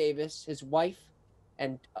Jonathan Davis, his wife,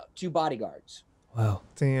 and 2 bodyguards. Wow.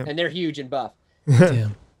 Damn. And they're huge and buff.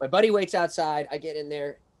 Damn. My buddy waits outside. I get in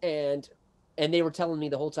there, and they were telling me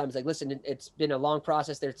the whole time, it's like, listen, it's been a long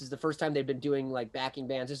process. This is the first time they've been doing like backing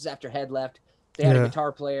bands. This is after Head left. They had a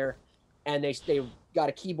guitar player, and they got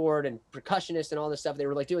a keyboard and percussionist and all this stuff. They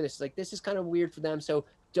were like doing this. Like, this is kind of weird for them. So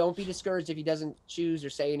don't be discouraged if he doesn't choose or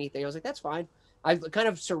say anything. I was like, that's fine. I kind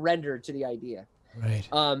of surrendered to the idea.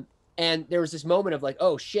 Right. And there was this moment of like,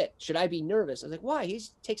 oh shit, should I be nervous? I was like, why? He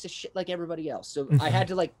takes a shit like everybody else. So I had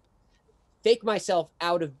to like fake myself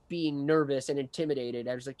out of being nervous and intimidated.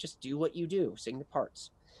 I was like, just do what you do, sing the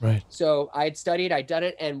parts. Right. So I had studied, I'd done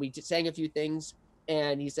it, and we sang a few things.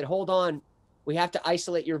 And he said, hold on, we have to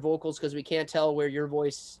isolate your vocals because we can't tell where your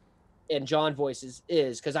voice and John's voice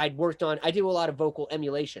is. Because I do a lot of vocal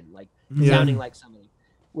emulation, like sounding like somebody,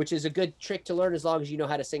 which is a good trick to learn as long as you know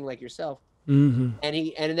how to sing like yourself. And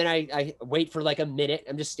then I wait for like a minute.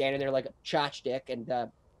 I'm just standing there like a tchotchke, and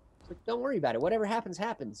like, don't worry about it. Whatever happens,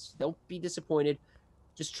 happens. Don't be disappointed.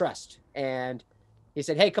 Just trust. And he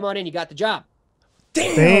said, hey, come on in. You got the job.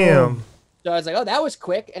 Damn. So I was like, oh, that was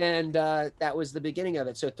quick. And that was the beginning of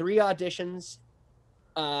it. So 3 auditions,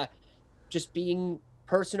 just being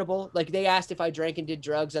personable. Like, they asked if I drank and did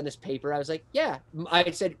drugs on this paper. I was like, yeah. I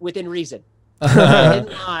said within reason. I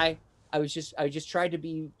didn't lie. I just tried to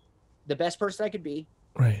be the best person I could be.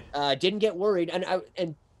 Right. Didn't get worried.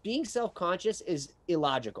 And being self-conscious is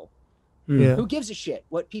illogical. Yeah. Who gives a shit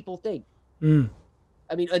what people think?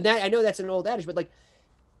 I mean, and that, I know that's an old adage, but like,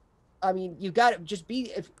 I mean, you got to just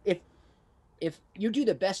be, if you do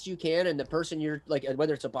the best you can and the person you're like,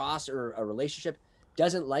 whether it's a boss or a relationship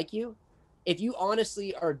doesn't like you, if you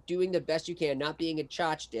honestly are doing the best you can, not being a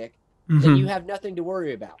tchotchke, then you have nothing to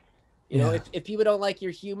worry about. You know, if people don't like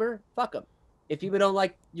your humor, fuck them. If people don't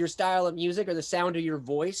like your style of music or the sound of your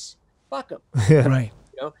voice, fuck them. Right.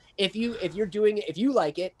 You know, if you're doing it, if you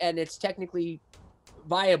like it and it's technically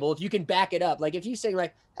viable, if you can back it up, like if you sing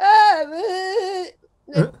like,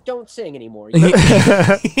 don't sing anymore, you know?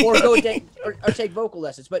 or go or take vocal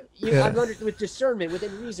lessons. But I've learned with discernment,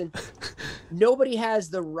 within reason, nobody has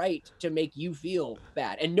the right to make you feel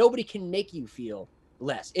bad, and nobody can make you feel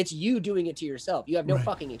less. It's you doing it to yourself. You have no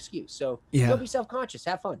fucking excuse. So don't be self-conscious.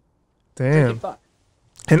 Have fun. Damn.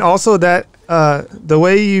 And also that the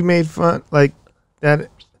way you made fun, like that,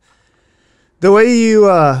 the way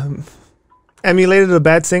you emulated a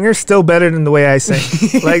bad singer, still better than the way I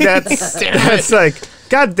sing. Like that's like,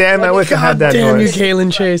 god damn, I wish I had that damn voice. You,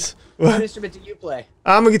 Kalen Chase. What instrument do you play?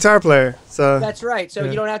 I'm a guitar player, so that's right. So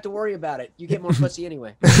you don't have to worry about it. You get more pussy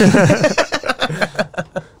anyway.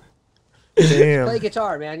 Damn. Play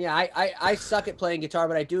guitar, man. Yeah, I suck at playing guitar,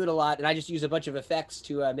 but I do it a lot, and I just use a bunch of effects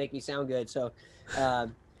to make me sound good. So,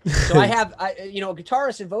 so you know,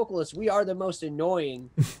 guitarists and vocalists, we are the most annoying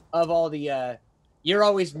of all the. You're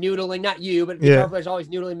always noodling, not you, but guitar players always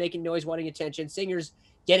noodling, making noise, wanting attention. Singers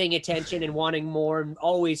getting attention and wanting more, and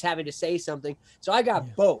always having to say something. So I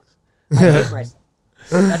got both. I hate myself.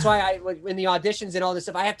 That's why in the auditions and all this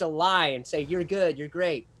stuff, I have to lie and say, "You're good, you're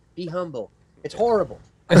great, be humble." It's horrible.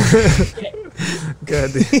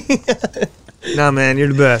 Good. Nah, man, you're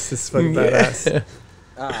the best. This is fucking badass.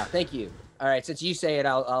 Thank you. All right, since you say it,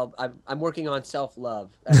 I'm working on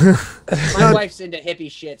self-love. My wife's into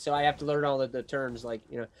hippie shit, so I have to learn all of the terms, like,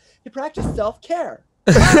 you practice self-care.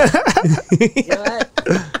 You know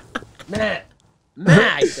that? Man,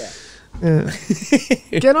 I said. Yeah.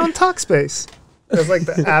 Get on Talkspace. That's like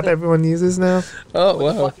the app everyone uses now. Oh,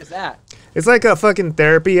 What the fuck is that? It's like a fucking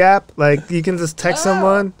therapy app. Like you can just text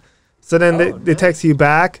someone, so then they text you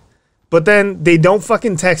back, but then they don't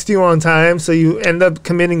fucking text you on time, so you end up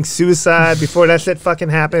committing suicide before that shit fucking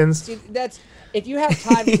happens. See, that's if you have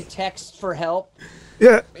time to text for help.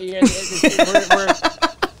 Yeah.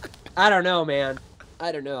 I don't know, man.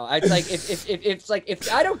 I don't know. It's like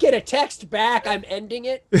if I don't get a text back, I'm ending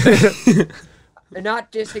it. And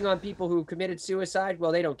not dissing on people who committed suicide.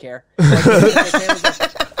 Well, they don't care. But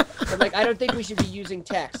like, I don't think we should be using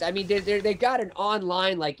text. I mean, they got an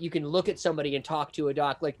online, like, you can look at somebody and talk to a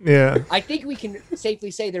doc. Like, Yeah. I think we can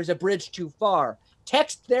safely say there's a bridge too far.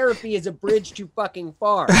 Text therapy is a bridge too fucking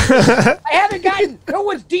far. I haven't gotten, no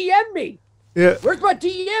one's DM me. Yeah. Where's my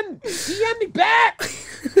DM? DM me back.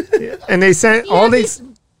 And they send all these.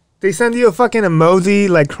 They send you a fucking emoji,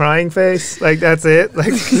 like crying face, like that's it.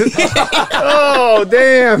 Like, oh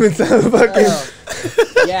damn, it's a fucking.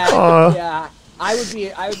 Yeah. I would be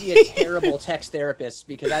a terrible text therapist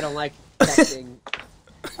because I don't like texting.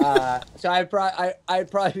 So I'd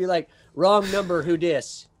probably be like, wrong number, who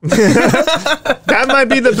dis? That might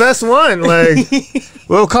be the best one. Like,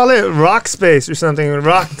 we'll call it Rock Space or something.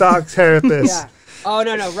 Rock Doc Therapist. Yeah. Oh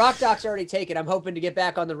no, Rock Doc's already taken. I'm hoping to get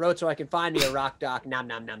back on the road so I can find me a Rock Doc. Nom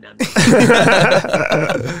nom nom nom.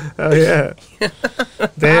 Oh yeah.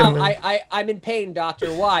 Damn. I'm in pain,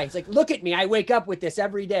 doctor. Why? It's like, look at me. I wake up with this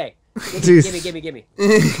every day. Gimme.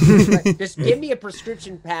 Just give me a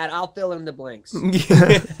prescription pad. I'll fill in the blanks.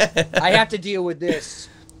 I have to deal with this.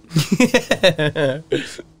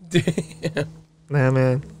 Damn. Nah,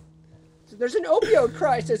 man. There's an opioid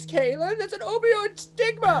crisis, Kalen. There's an opioid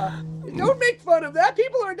stigma. Don't make fun of that.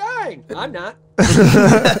 People are dying. I'm not.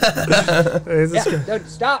 No,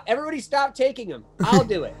 stop. Everybody stop taking them. I'll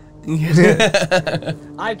do it.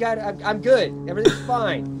 I'm good. Everything's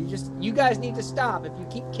fine. You guys need to stop. If you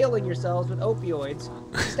keep killing yourselves with opioids,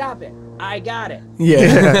 stop it. I got it.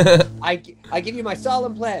 Yeah. I give you my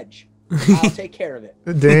solemn pledge. I'll take care of it.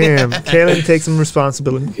 Damn. Kalen takes some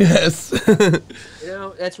responsibility. Yes. You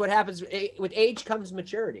know, that's what happens. With age comes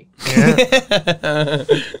maturity. Yeah.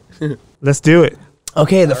 Let's do it.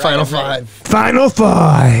 Okay, the final five. Final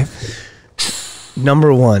five.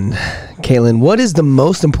 Number 1, Kalen, what is the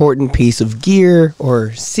most important piece of gear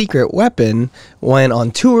or secret weapon when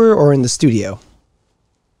on tour or in the studio?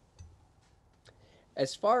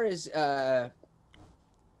 As far as as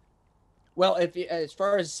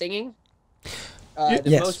far as singing,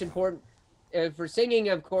 the most important for singing,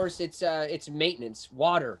 of course, it's maintenance,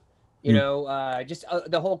 water, just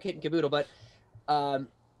the whole kit and caboodle. But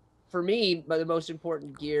for me, the most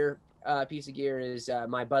important piece of gear is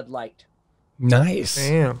my Bud Light. Nice.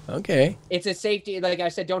 Damn. Okay. It's a safety. Like I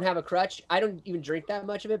said, don't have a crutch. I don't even drink that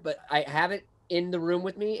much of it, but I have it in the room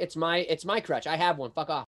with me. It's my crutch. I have one.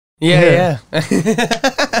 Fuck off. Yeah.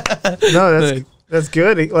 No, that's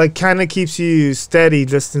good. It like kind of keeps you steady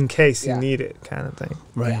just in case you need it, kind of thing.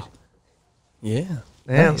 Right. Yeah.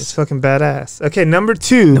 Damn, it's fucking badass. Okay, number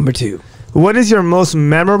 2. Number 2. What is your most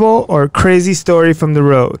memorable or crazy story from the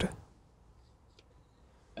road?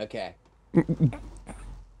 Okay.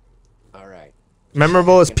 All right.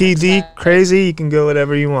 Memorable is PG. Crazy, you can go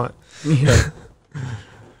whatever you want. Yeah.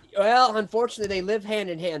 Well, unfortunately, they live hand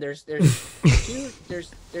in hand. There's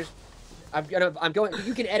I'm going.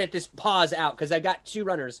 You can edit this pause out because I got 2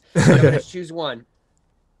 runners. So I'm gonna choose one.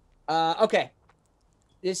 Okay.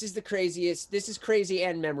 This is the craziest. This is crazy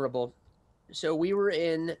and memorable. So we were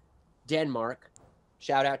in Denmark.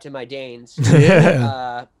 Shout out to my Danes.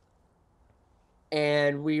 Yeah.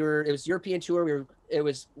 And it was European tour. It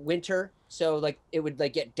was winter, so like it would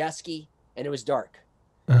like get dusky and it was dark.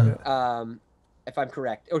 If I'm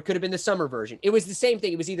correct, or it could have been the summer version. It was the same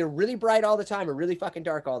thing. It was either really bright all the time or really fucking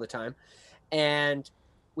dark all the time. And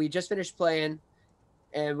we just finished playing,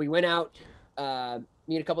 and we went out.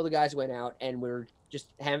 Me and a couple of the guys went out, and we were just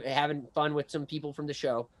having fun with some people from the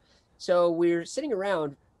show. So we're sitting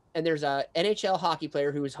around, and there's a NHL hockey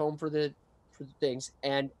player who was home for the things.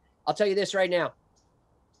 And I'll tell you this right now.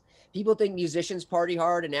 People think musicians party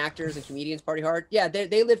hard and actors and comedians party hard. Yeah,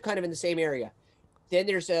 they live kind of in the same area. Then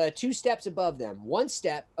there's 2 steps above them. 1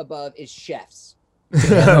 step above is chefs.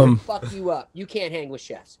 Fuck you up. You can't hang with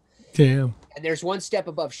chefs. Damn. And there's 1 step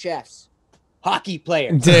above chefs. Hockey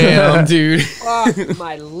players. Damn, dude. Fuck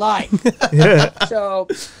my life. Yeah. So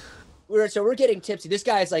we're getting tipsy. This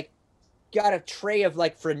guy's like got a tray of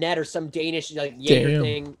like Fernet or some Danish like Jaeger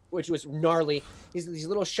thing, which was gnarly. These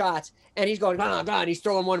little shots, and he's going and he's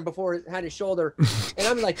throwing one before his shoulder, and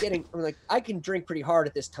I'm like I can drink pretty hard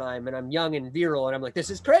at this time, and I'm young and virile, and I'm like, this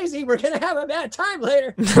is crazy. We're gonna have a bad time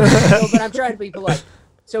later. But I'm trying to be polite.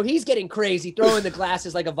 So he's getting crazy, throwing the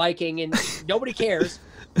glasses like a Viking, and nobody cares.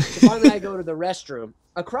 So finally, I go to the restroom.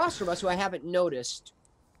 Across from us, who I haven't noticed,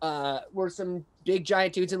 were some big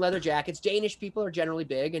giant dudes in leather jackets. Danish people are generally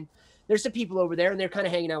big, and there's some people over there, and they're kind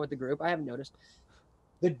of hanging out with the group. I haven't noticed.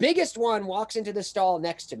 The biggest one walks into the stall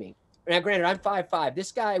next to me. Now, granted, I'm 5'5".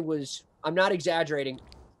 This guy was, I'm not exaggerating,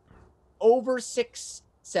 over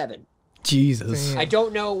 6'7". Jesus. I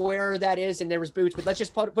don't know where that is, and there was boots, but let's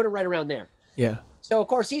just put it right around there. Yeah. So, of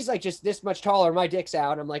course, he's like just this much taller. My dick's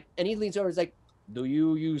out. I'm like, and he leans over. He's like, do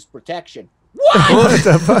you use protection? What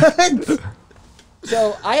the fuck?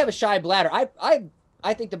 So I have a shy bladder.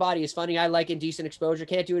 I think the body is funny. I like indecent exposure.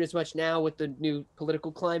 Can't do it as much now with the new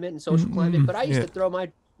political climate and social climate, but I used to throw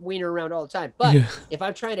my wiener around all the time. But if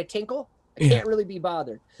I'm trying to tinkle, I can't really be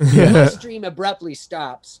bothered. My stream abruptly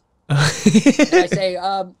stops. And I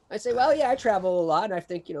say, well, yeah, I travel a lot, and I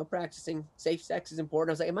think, practicing safe sex is important.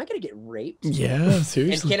 I was like, am I going to get raped? Yeah,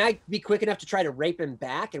 seriously. And can I be quick enough to try to rape him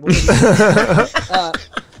back? And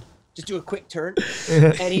just do a quick turn.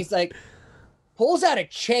 And he's like, pulls out a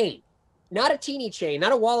chain. Not a teeny chain,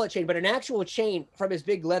 not a wallet chain, but an actual chain from his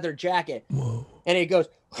big leather jacket. Whoa. And it goes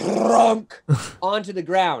crunk onto the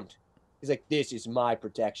ground. He's like, this is my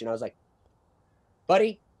protection. I was like,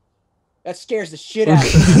 buddy, that scares the shit out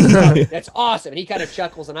of me. That's awesome. And he kind of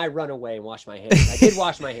chuckles, and I run away and wash my hands. I did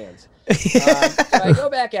wash my hands. So I go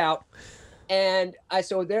back out, and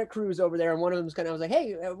so their crew's over there, and one of them's I was like,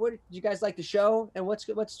 hey, what, you guys like the show? And what's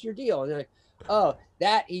your deal? And they're like, oh,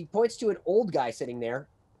 he points to an old guy sitting there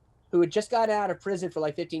who had just got out of prison for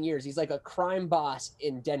like 15 years. He's like a crime boss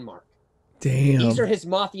in Denmark. Damn. These are his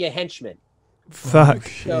mafia henchmen. Fuck.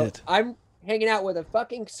 So I'm hanging out with a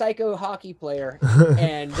fucking psycho hockey player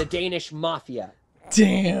and the Danish mafia.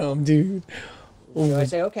 Damn, dude. So I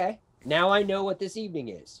say, okay, now I know what this evening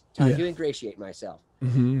is. Time to ingratiate myself.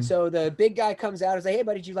 So the big guy comes out and says, hey,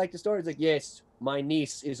 buddy, did you like the story? He's like, yes, my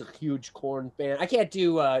niece is a huge Korn fan. I can't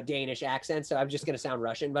do Danish accent, so I'm just going to sound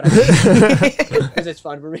Russian, but because it's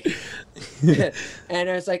fun for me. And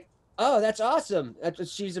I was like, oh, that's awesome.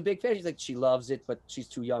 She's a big fan. She's like, she loves it, but she's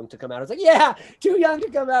too young to come out. I was like, yeah, too young to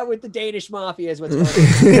come out with the Danish mafia is what's going on.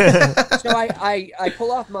 So I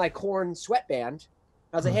pull off my Korn sweatband.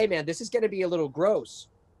 I was like, hey, man, this is going to be a little gross,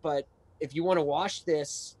 but if you want to wash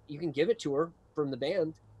this, you can give it to her from the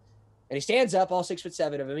band. And he stands up, all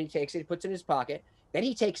 6'7" of him. He takes it, he puts it in his pocket. Then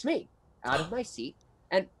he takes me out of my seat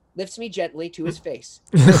and lifts me gently to his face.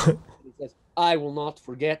 He says, I will not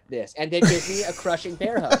forget this. And then gives me a crushing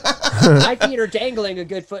bear hug. My feet are dangling a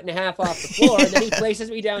good 1.5 feet off the floor. And then he places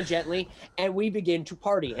me down gently, and we begin to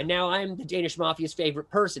party. And now I'm the Danish mafia's favorite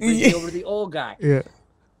person. Brings me over the old guy. Yeah.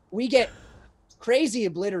 We get crazy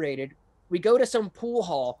obliterated. We go to some pool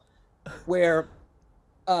hall where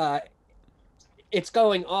it's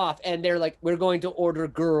going off, and they're like, we're going to order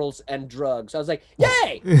girls and drugs. I was like,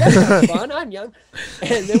 yay, that sounds fun. I'm young.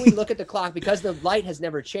 And then we look at the clock, because the light has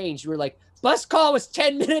never changed. We're like, bus call was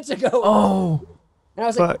 10 minutes ago. Oh. And I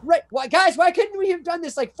was like, right, guys, why couldn't we have done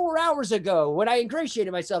this like 4 hours ago when I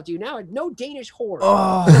ingratiated myself to you? Now no Danish whore.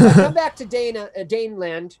 Oh. So if I come back to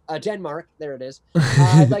Denmark, there it is.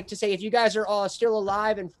 I'd like to say, if you guys are all still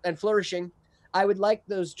alive and flourishing, I would like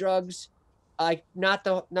those drugs. Not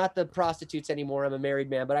the prostitutes anymore. I'm a married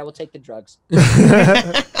man, but I will take the drugs. Well,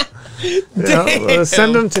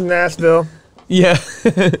 send them to Nashville. Yeah.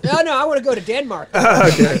 No, I want to go to Denmark.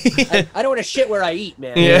 Okay. I don't want to shit where I eat,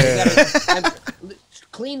 man. Yeah.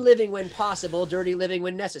 Clean living when possible, dirty living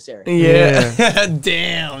when necessary. Yeah.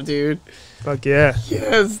 Damn, dude. Fuck yeah.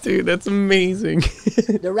 Yes, dude. That's amazing.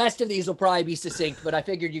 The rest of these will probably be succinct, but I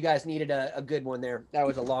figured you guys needed a good one there. That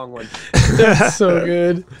was a long one. That's so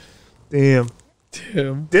good. Damn.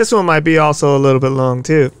 This one might be also a little bit long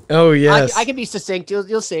too. Oh yes. I can be succinct.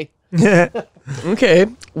 You'll see. Okay.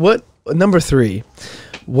 Number 3.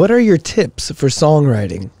 What are your tips for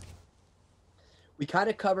songwriting? We kind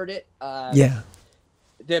of covered it. Yeah.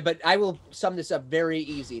 But I will sum this up very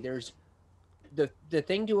easy. There's the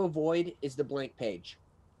thing to avoid is the blank page.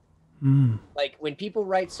 Like when people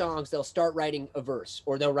write songs, they'll start writing a verse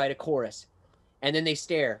or they'll write a chorus, and then they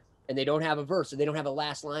stare and they don't have a verse or they don't have a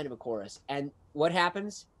last line of a chorus. And what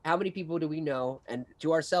happens? How many people do we know? And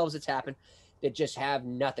to ourselves, it's happened, that just have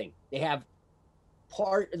nothing. They have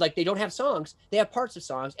they don't have songs. They have parts of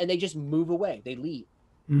songs, and they just move away. They leave.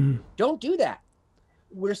 Don't do that.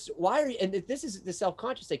 And this is the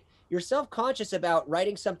self-conscious thing. you're self-conscious about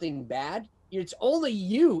writing something bad. It's only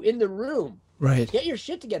you in the room. Right. Get your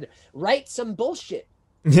shit together. Write some bullshit.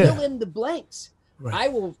 Yeah. Fill in the blanks.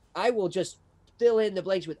 Right. I will just fill in the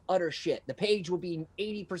blanks with utter shit. The page will be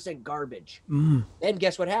 80% garbage. Mm. Then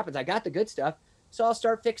guess what happens? I got the good stuff, so I'll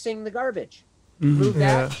start fixing the garbage. Mhm. Move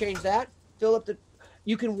that, Yeah. change that, fill up the.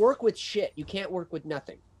 You can work with shit. You can't work with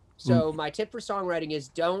nothing. So my tip for songwriting is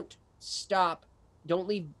don't stop. Don't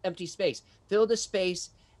leave empty space. Fill the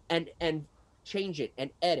space and change it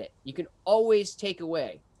and edit. You can always take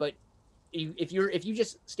away, but if you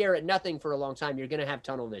just stare at nothing for a long time, you're gonna have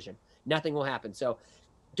tunnel vision. Nothing will happen. So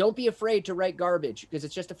don't be afraid to write garbage because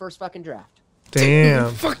it's just the first fucking draft.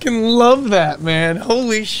 Damn. Fucking love that, man.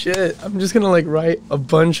 Holy shit. I'm just gonna like write a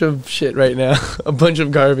bunch of shit right now. A bunch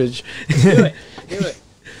of garbage. Do it. Do it.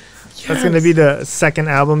 That's gonna be the second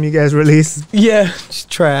album you guys release. Yeah, just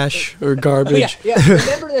trash or Oh, garbage. yeah.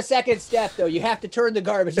 Remember the second step though. You have to turn the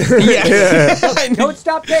garbage. Yeah. Don't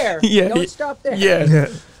stop there. Yeah. Don't stop there. Yeah. Yeah.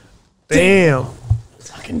 Damn.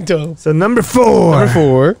 Fucking dope. So number 4. Number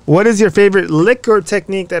 4. What is your favorite lick or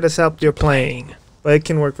technique that has helped your playing? But it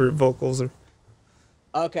can work for vocals or.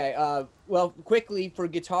 Okay. Well, quickly for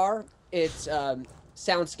guitar, it's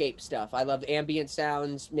soundscape stuff. I love ambient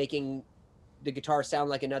sounds, making the guitar sound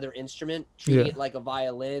like another instrument, treating Yeah. it like a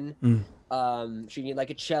violin, Mm. treating it like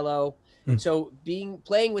a cello. So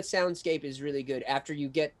playing with soundscape is really good. After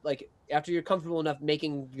you're comfortable enough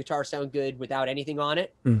making the guitar sound good without anything on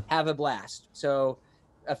it, have a blast. So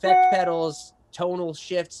effect pedals, tonal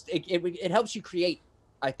shifts, it helps you create,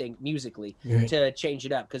 I think, musically Right. to change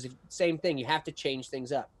it up, because same thing, you have to change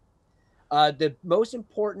things up. The most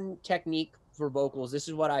important technique for vocals, this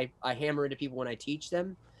is what I hammer into people when I teach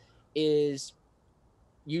them, is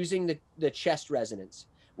using the chest resonance.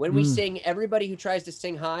 When we sing, everybody who tries to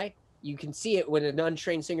sing high, you can see it when an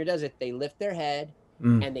untrained singer does it. They lift their head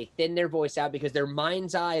and they thin their voice out because their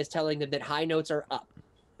mind's eye is telling them that high notes are up.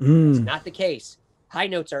 It's not the case. High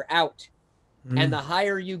notes are out. And the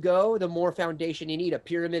higher you go, the more foundation you need. A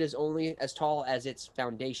pyramid is only as tall as its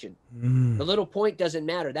foundation. The little point doesn't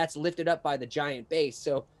matter. That's lifted up by the giant base.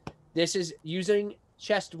 So this is using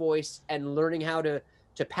chest voice and learning how to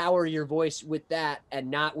power your voice with that and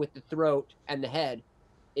not with the throat and the head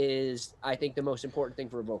is, I think, the most important thing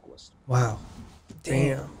for a vocalist. Wow.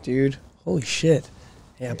 Damn, dude. Holy shit.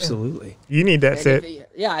 Yeah, absolutely. You need that And set.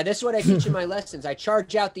 yeah, that's what I teach in my lessons. I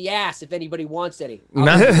charge out the ass if anybody wants any. I'll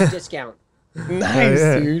Nice. give you a discount, Nice,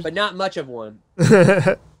 yeah. dude. but not much of one.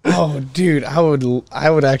 Oh, dude, I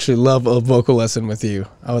would actually love a vocal lesson with you.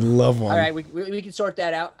 I would love one. All right, we can sort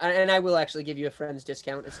that out, and I will actually give you a friend's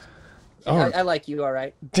discount. Oh. I like you, all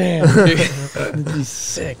right. Damn, dude. That'd be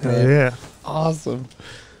sick, man. Yeah. Awesome.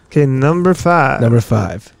 Okay, number 5. Number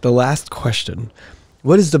 5, the last question.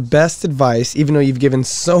 What is the best advice, even though you've given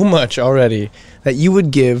so much already, that you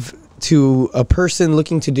would give to a person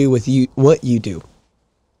looking to do with you what you do?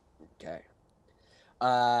 Okay.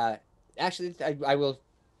 Actually, I will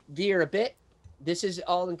veer a bit. This is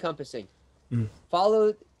all encompassing.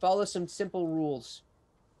 Follow some simple rules.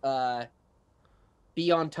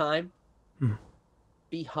 Be on time.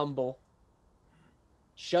 Be humble.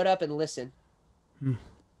 Shut up and listen.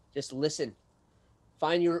 Just listen.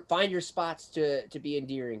 Find your spots to be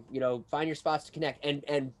endearing. Find your spots to connect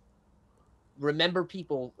and remember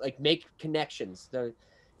people. Like, make connections.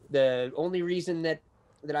 The only reason that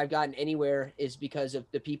I've gotten anywhere is because of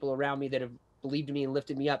the people around me that have believed in me and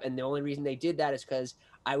lifted me up. And the only reason they did that is because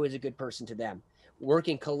I was a good person to them. Work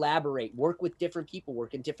and collaborate. Work with different people.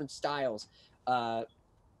 Work in different styles.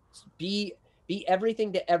 Be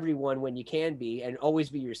everything to everyone when you can be, and always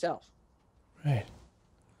be yourself. Right.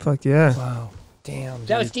 Fuck yeah. Wow. Damn, dude.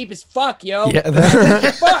 That was deep as fuck, yo. Yeah,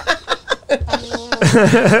 Fuck.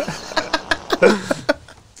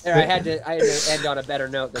 There, I had to end on a better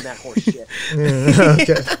note than that horse shit.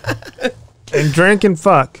 Okay. And drink and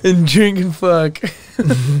fuck. and drink and fuck.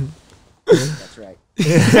 That's right.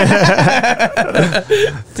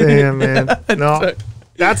 Damn, man. No,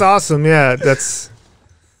 that's awesome. Yeah,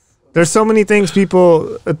 there's so many things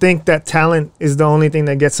people think that talent is the only thing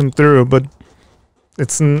that gets them through, but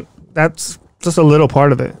that's just a little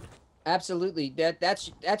part of it. Absolutely. That's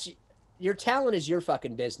your talent is your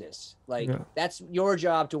fucking business. Like, Yeah. that's your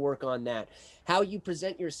job to work on that. How you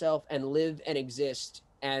present yourself and live and exist,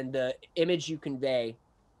 and the image you convey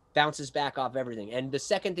bounces back off everything. And the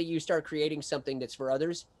second that you start creating something that's for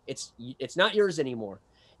others, it's not yours anymore.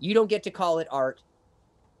 You don't get to call it art.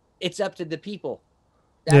 It's up to the people.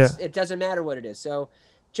 It doesn't matter what it is. So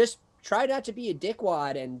just try not to be a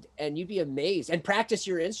dickwad, and you'd be amazed. And practice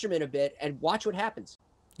your instrument a bit and watch what happens.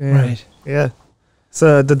 Yeah. Right. Yeah.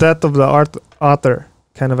 So the death of the author.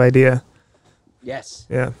 kind of idea. Yes.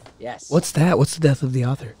 Yeah. Yes. What's that? What's the death of the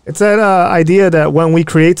author? It's that idea that when we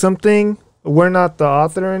create something, we're not the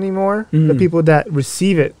author anymore. The people that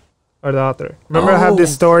receive it are the author. Remember, I have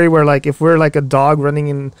this story where, like, if we're like a dog running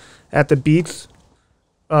in at the beach,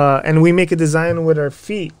 and we make a design with our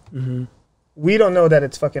feet, we don't know that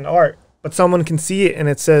it's fucking art, but someone can see it and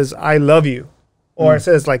it says "I love you," or it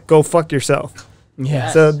says like "Go fuck yourself." Yeah.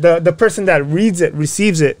 So the person that reads it,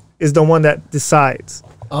 receives it, is the one that decides.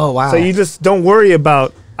 Oh wow. So you just don't worry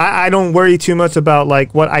about. I don't worry too much about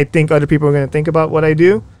like what I think other people are gonna think about what I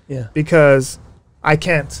do. Yeah. Because I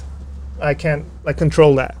can't like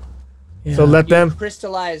control that. Yeah. So let them.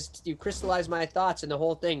 You crystallized my thoughts and the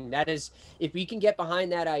whole thing. That is, if we can get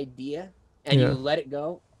behind that idea and you let it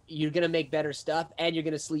go, you're gonna make better stuff and you're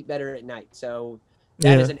gonna sleep better at night. So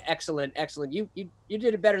that is an excellent. You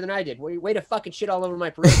did it better than I did. Way to fucking shit all over my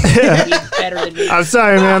parade. Better than me. I'm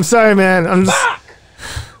sorry, man. I'm just.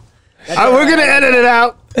 We're gonna edit it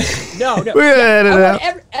out. No. We're gonna edit it out.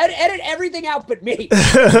 Edit everything out but me. Me,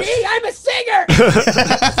 I'm a singer.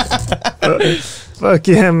 Fuck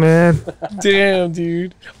yeah, man. Damn,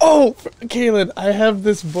 dude. Oh, Kalen, I have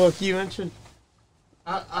this book you mentioned.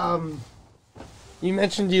 You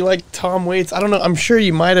mentioned you like Tom Waits. I don't know. I'm sure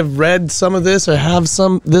you might have read some of this or have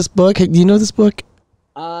this book. Do you know this book?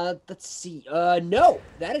 Let's see. No,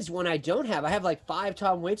 that is one I don't have. I have like 5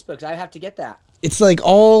 Tom Waits books. I have to get that. It's like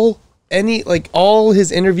all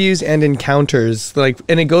his interviews and encounters, like,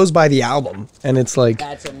 and it goes by the album, and it's like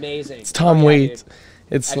That's amazing. It's Tom Waits. Dude.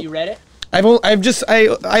 It's. Have you read it? I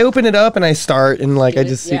open it up and I start and like I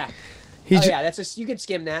just see. Yeah. You can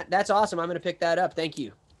skim that. That's awesome. I'm gonna pick that up. Thank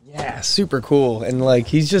you. Yeah, super cool. And like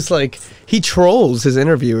he's just like he trolls his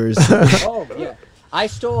interviewers. Oh yeah. I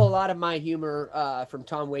stole a lot of my humor from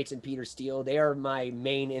Tom Waits and Peter Steele. They are my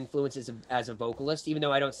main influences as a vocalist, even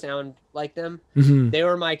though I don't sound like them. They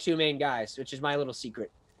were my 2 main guys, which is my little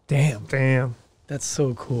secret. Damn. That's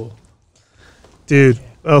so cool. Dude.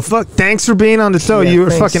 Oh fuck! Thanks for being on the show. You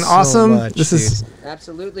were fucking awesome. Much, this is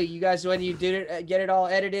absolutely. You guys, when you did it, get it all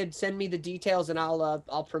edited, send me the details, and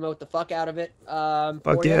I'll promote the fuck out of it.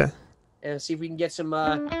 fuck yeah. And see if we can get some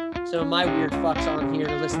of my weird fucks on here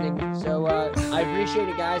listening. So I appreciate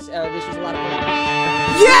it, guys. This was a lot of fun.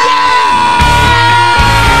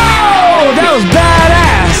 Oh, that was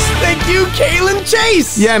badass. Thank you, Kalen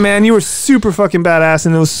Chase. Yeah, man, you were super fucking badass,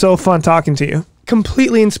 and it was so fun talking to you.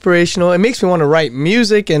 Completely inspirational. It makes me want to write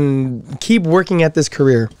music and keep working at this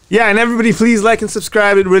career. Yeah, and everybody please like and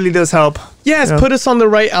subscribe. It really does help. Yes, put us on the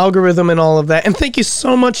right algorithm and all of that. And thank you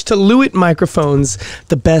so much to Lewitt Microphones,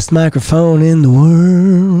 the best microphone in the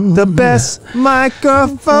world. The best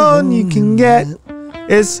microphone you can get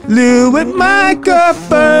is Lewitt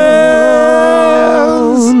Microphones.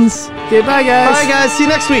 Okay, bye guys. Bye guys. See you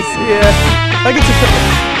next week. Yeah. I get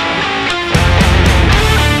to